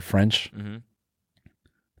people are French. Mm-hmm.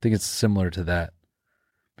 I think it's similar to that.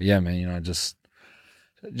 But yeah, man, just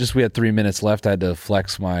we had 3 minutes left. I had to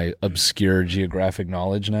flex my obscure geographic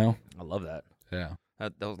knowledge now. I love that. Yeah.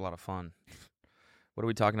 That was a lot of fun. What are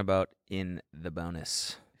we talking about in the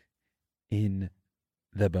bonus? In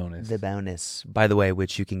the bonus. The bonus. By the way,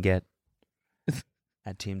 which you can get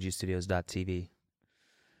at tmgstudios.tv.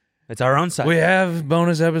 It's our own site. We have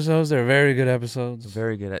bonus episodes. They're very good episodes.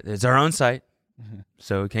 Very good. It's our own site,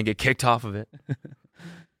 so we can't get kicked off of it.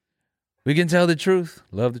 We can tell the truth.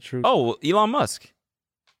 Love the truth. Oh, Elon Musk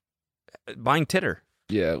buying Twitter.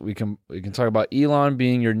 Yeah, we can talk about Elon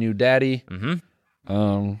being your new daddy.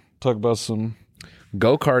 Mm-hmm. Talk about some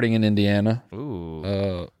go-karting in Indiana.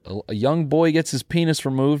 Ooh. A young boy gets his penis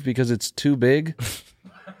removed because it's too big.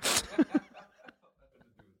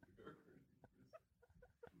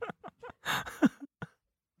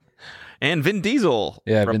 And Vin Diesel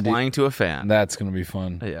replying to a fan. That's going to be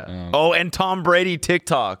fun. Yeah. And Tom Brady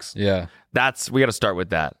TikToks. Yeah. We got to start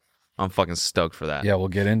with that. I'm fucking stoked for that. Yeah, we'll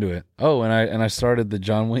get into it. Oh, and I started the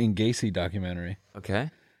John Wayne Gacy documentary.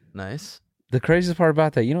 Okay. Nice. The craziest part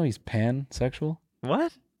about that, he's pansexual.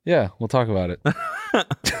 What? Yeah, we'll talk about it.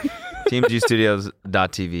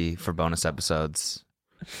 TeamGStudios.tv for bonus episodes.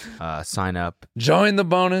 Sign up. Join the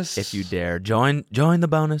bonus. If you dare. Join the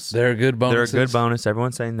bonus. They're a good bonus. They're a good bonus.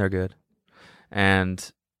 Everyone's saying they're good.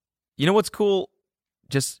 And you know what's cool?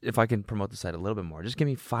 Just if I can promote the site a little bit more, just give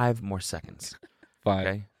me 5 more seconds. 5,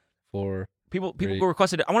 okay? 4. People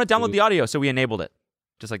requested it. I want to download the audio, so we enabled it.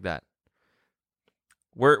 Just like that.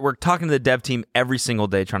 We're talking to the dev team every single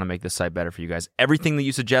day trying to make this site better for you guys. Everything that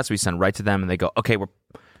you suggest, we send right to them, and they go, okay, we're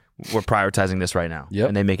prioritizing this right now. Yep.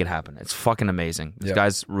 And they make it happen. It's fucking amazing. These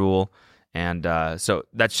guys rule. And so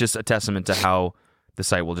that's just a testament to how the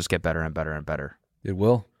site will just get better and better and better. It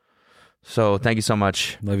will. So thank you so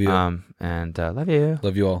much. Love you. And love you.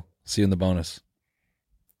 Love you all. See you in the bonus.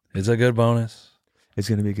 It's a good bonus. It's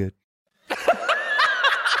going to be good.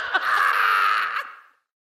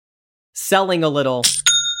 Selling a little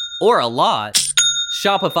or a lot,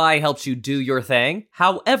 Shopify helps you do your thing,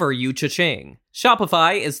 however you cha-ching.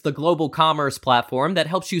 Shopify is the global commerce platform that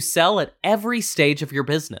helps you sell at every stage of your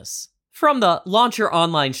business. From the launch your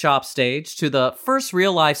online shop stage to the first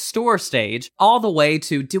real life store stage, all the way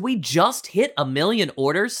to did we just hit 1 million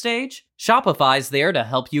orders stage? Shopify's there to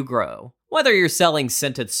help you grow. Whether you're selling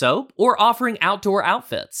scented soap or offering outdoor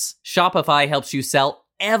outfits, Shopify helps you sell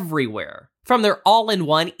everywhere. From their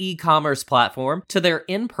all-in-one e-commerce platform to their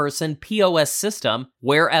in-person POS system,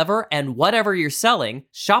 wherever and whatever you're selling,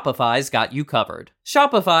 Shopify's got you covered.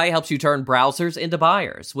 Shopify helps you turn browsers into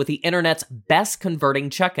buyers with the internet's best converting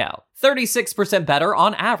checkout, 36% better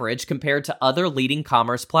on average compared to other leading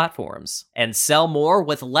commerce platforms. And sell more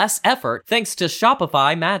with less effort thanks to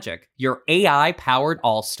Shopify Magic, your AI-powered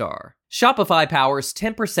all-star. Shopify powers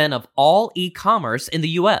 10% of all e-commerce in the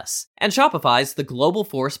US, and Shopify's the global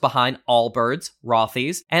force behind Allbirds,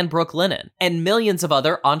 Rothy's, and Brooklinen, and millions of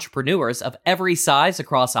other entrepreneurs of every size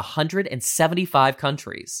across 175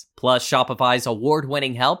 countries. Plus, Shopify's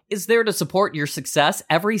award-winning help is there to support your success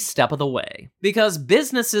every step of the way. Because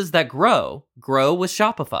businesses that grow, grow with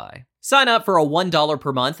Shopify. Sign up for a $1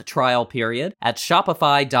 per month trial period at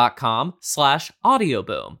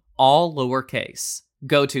shopify.com/audioboom, all lowercase.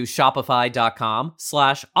 Go to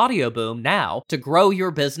shopify.com/audioboom now to grow your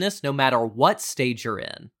business no matter what stage you're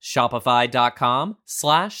in.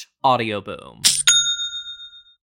 Shopify.com/audioboom.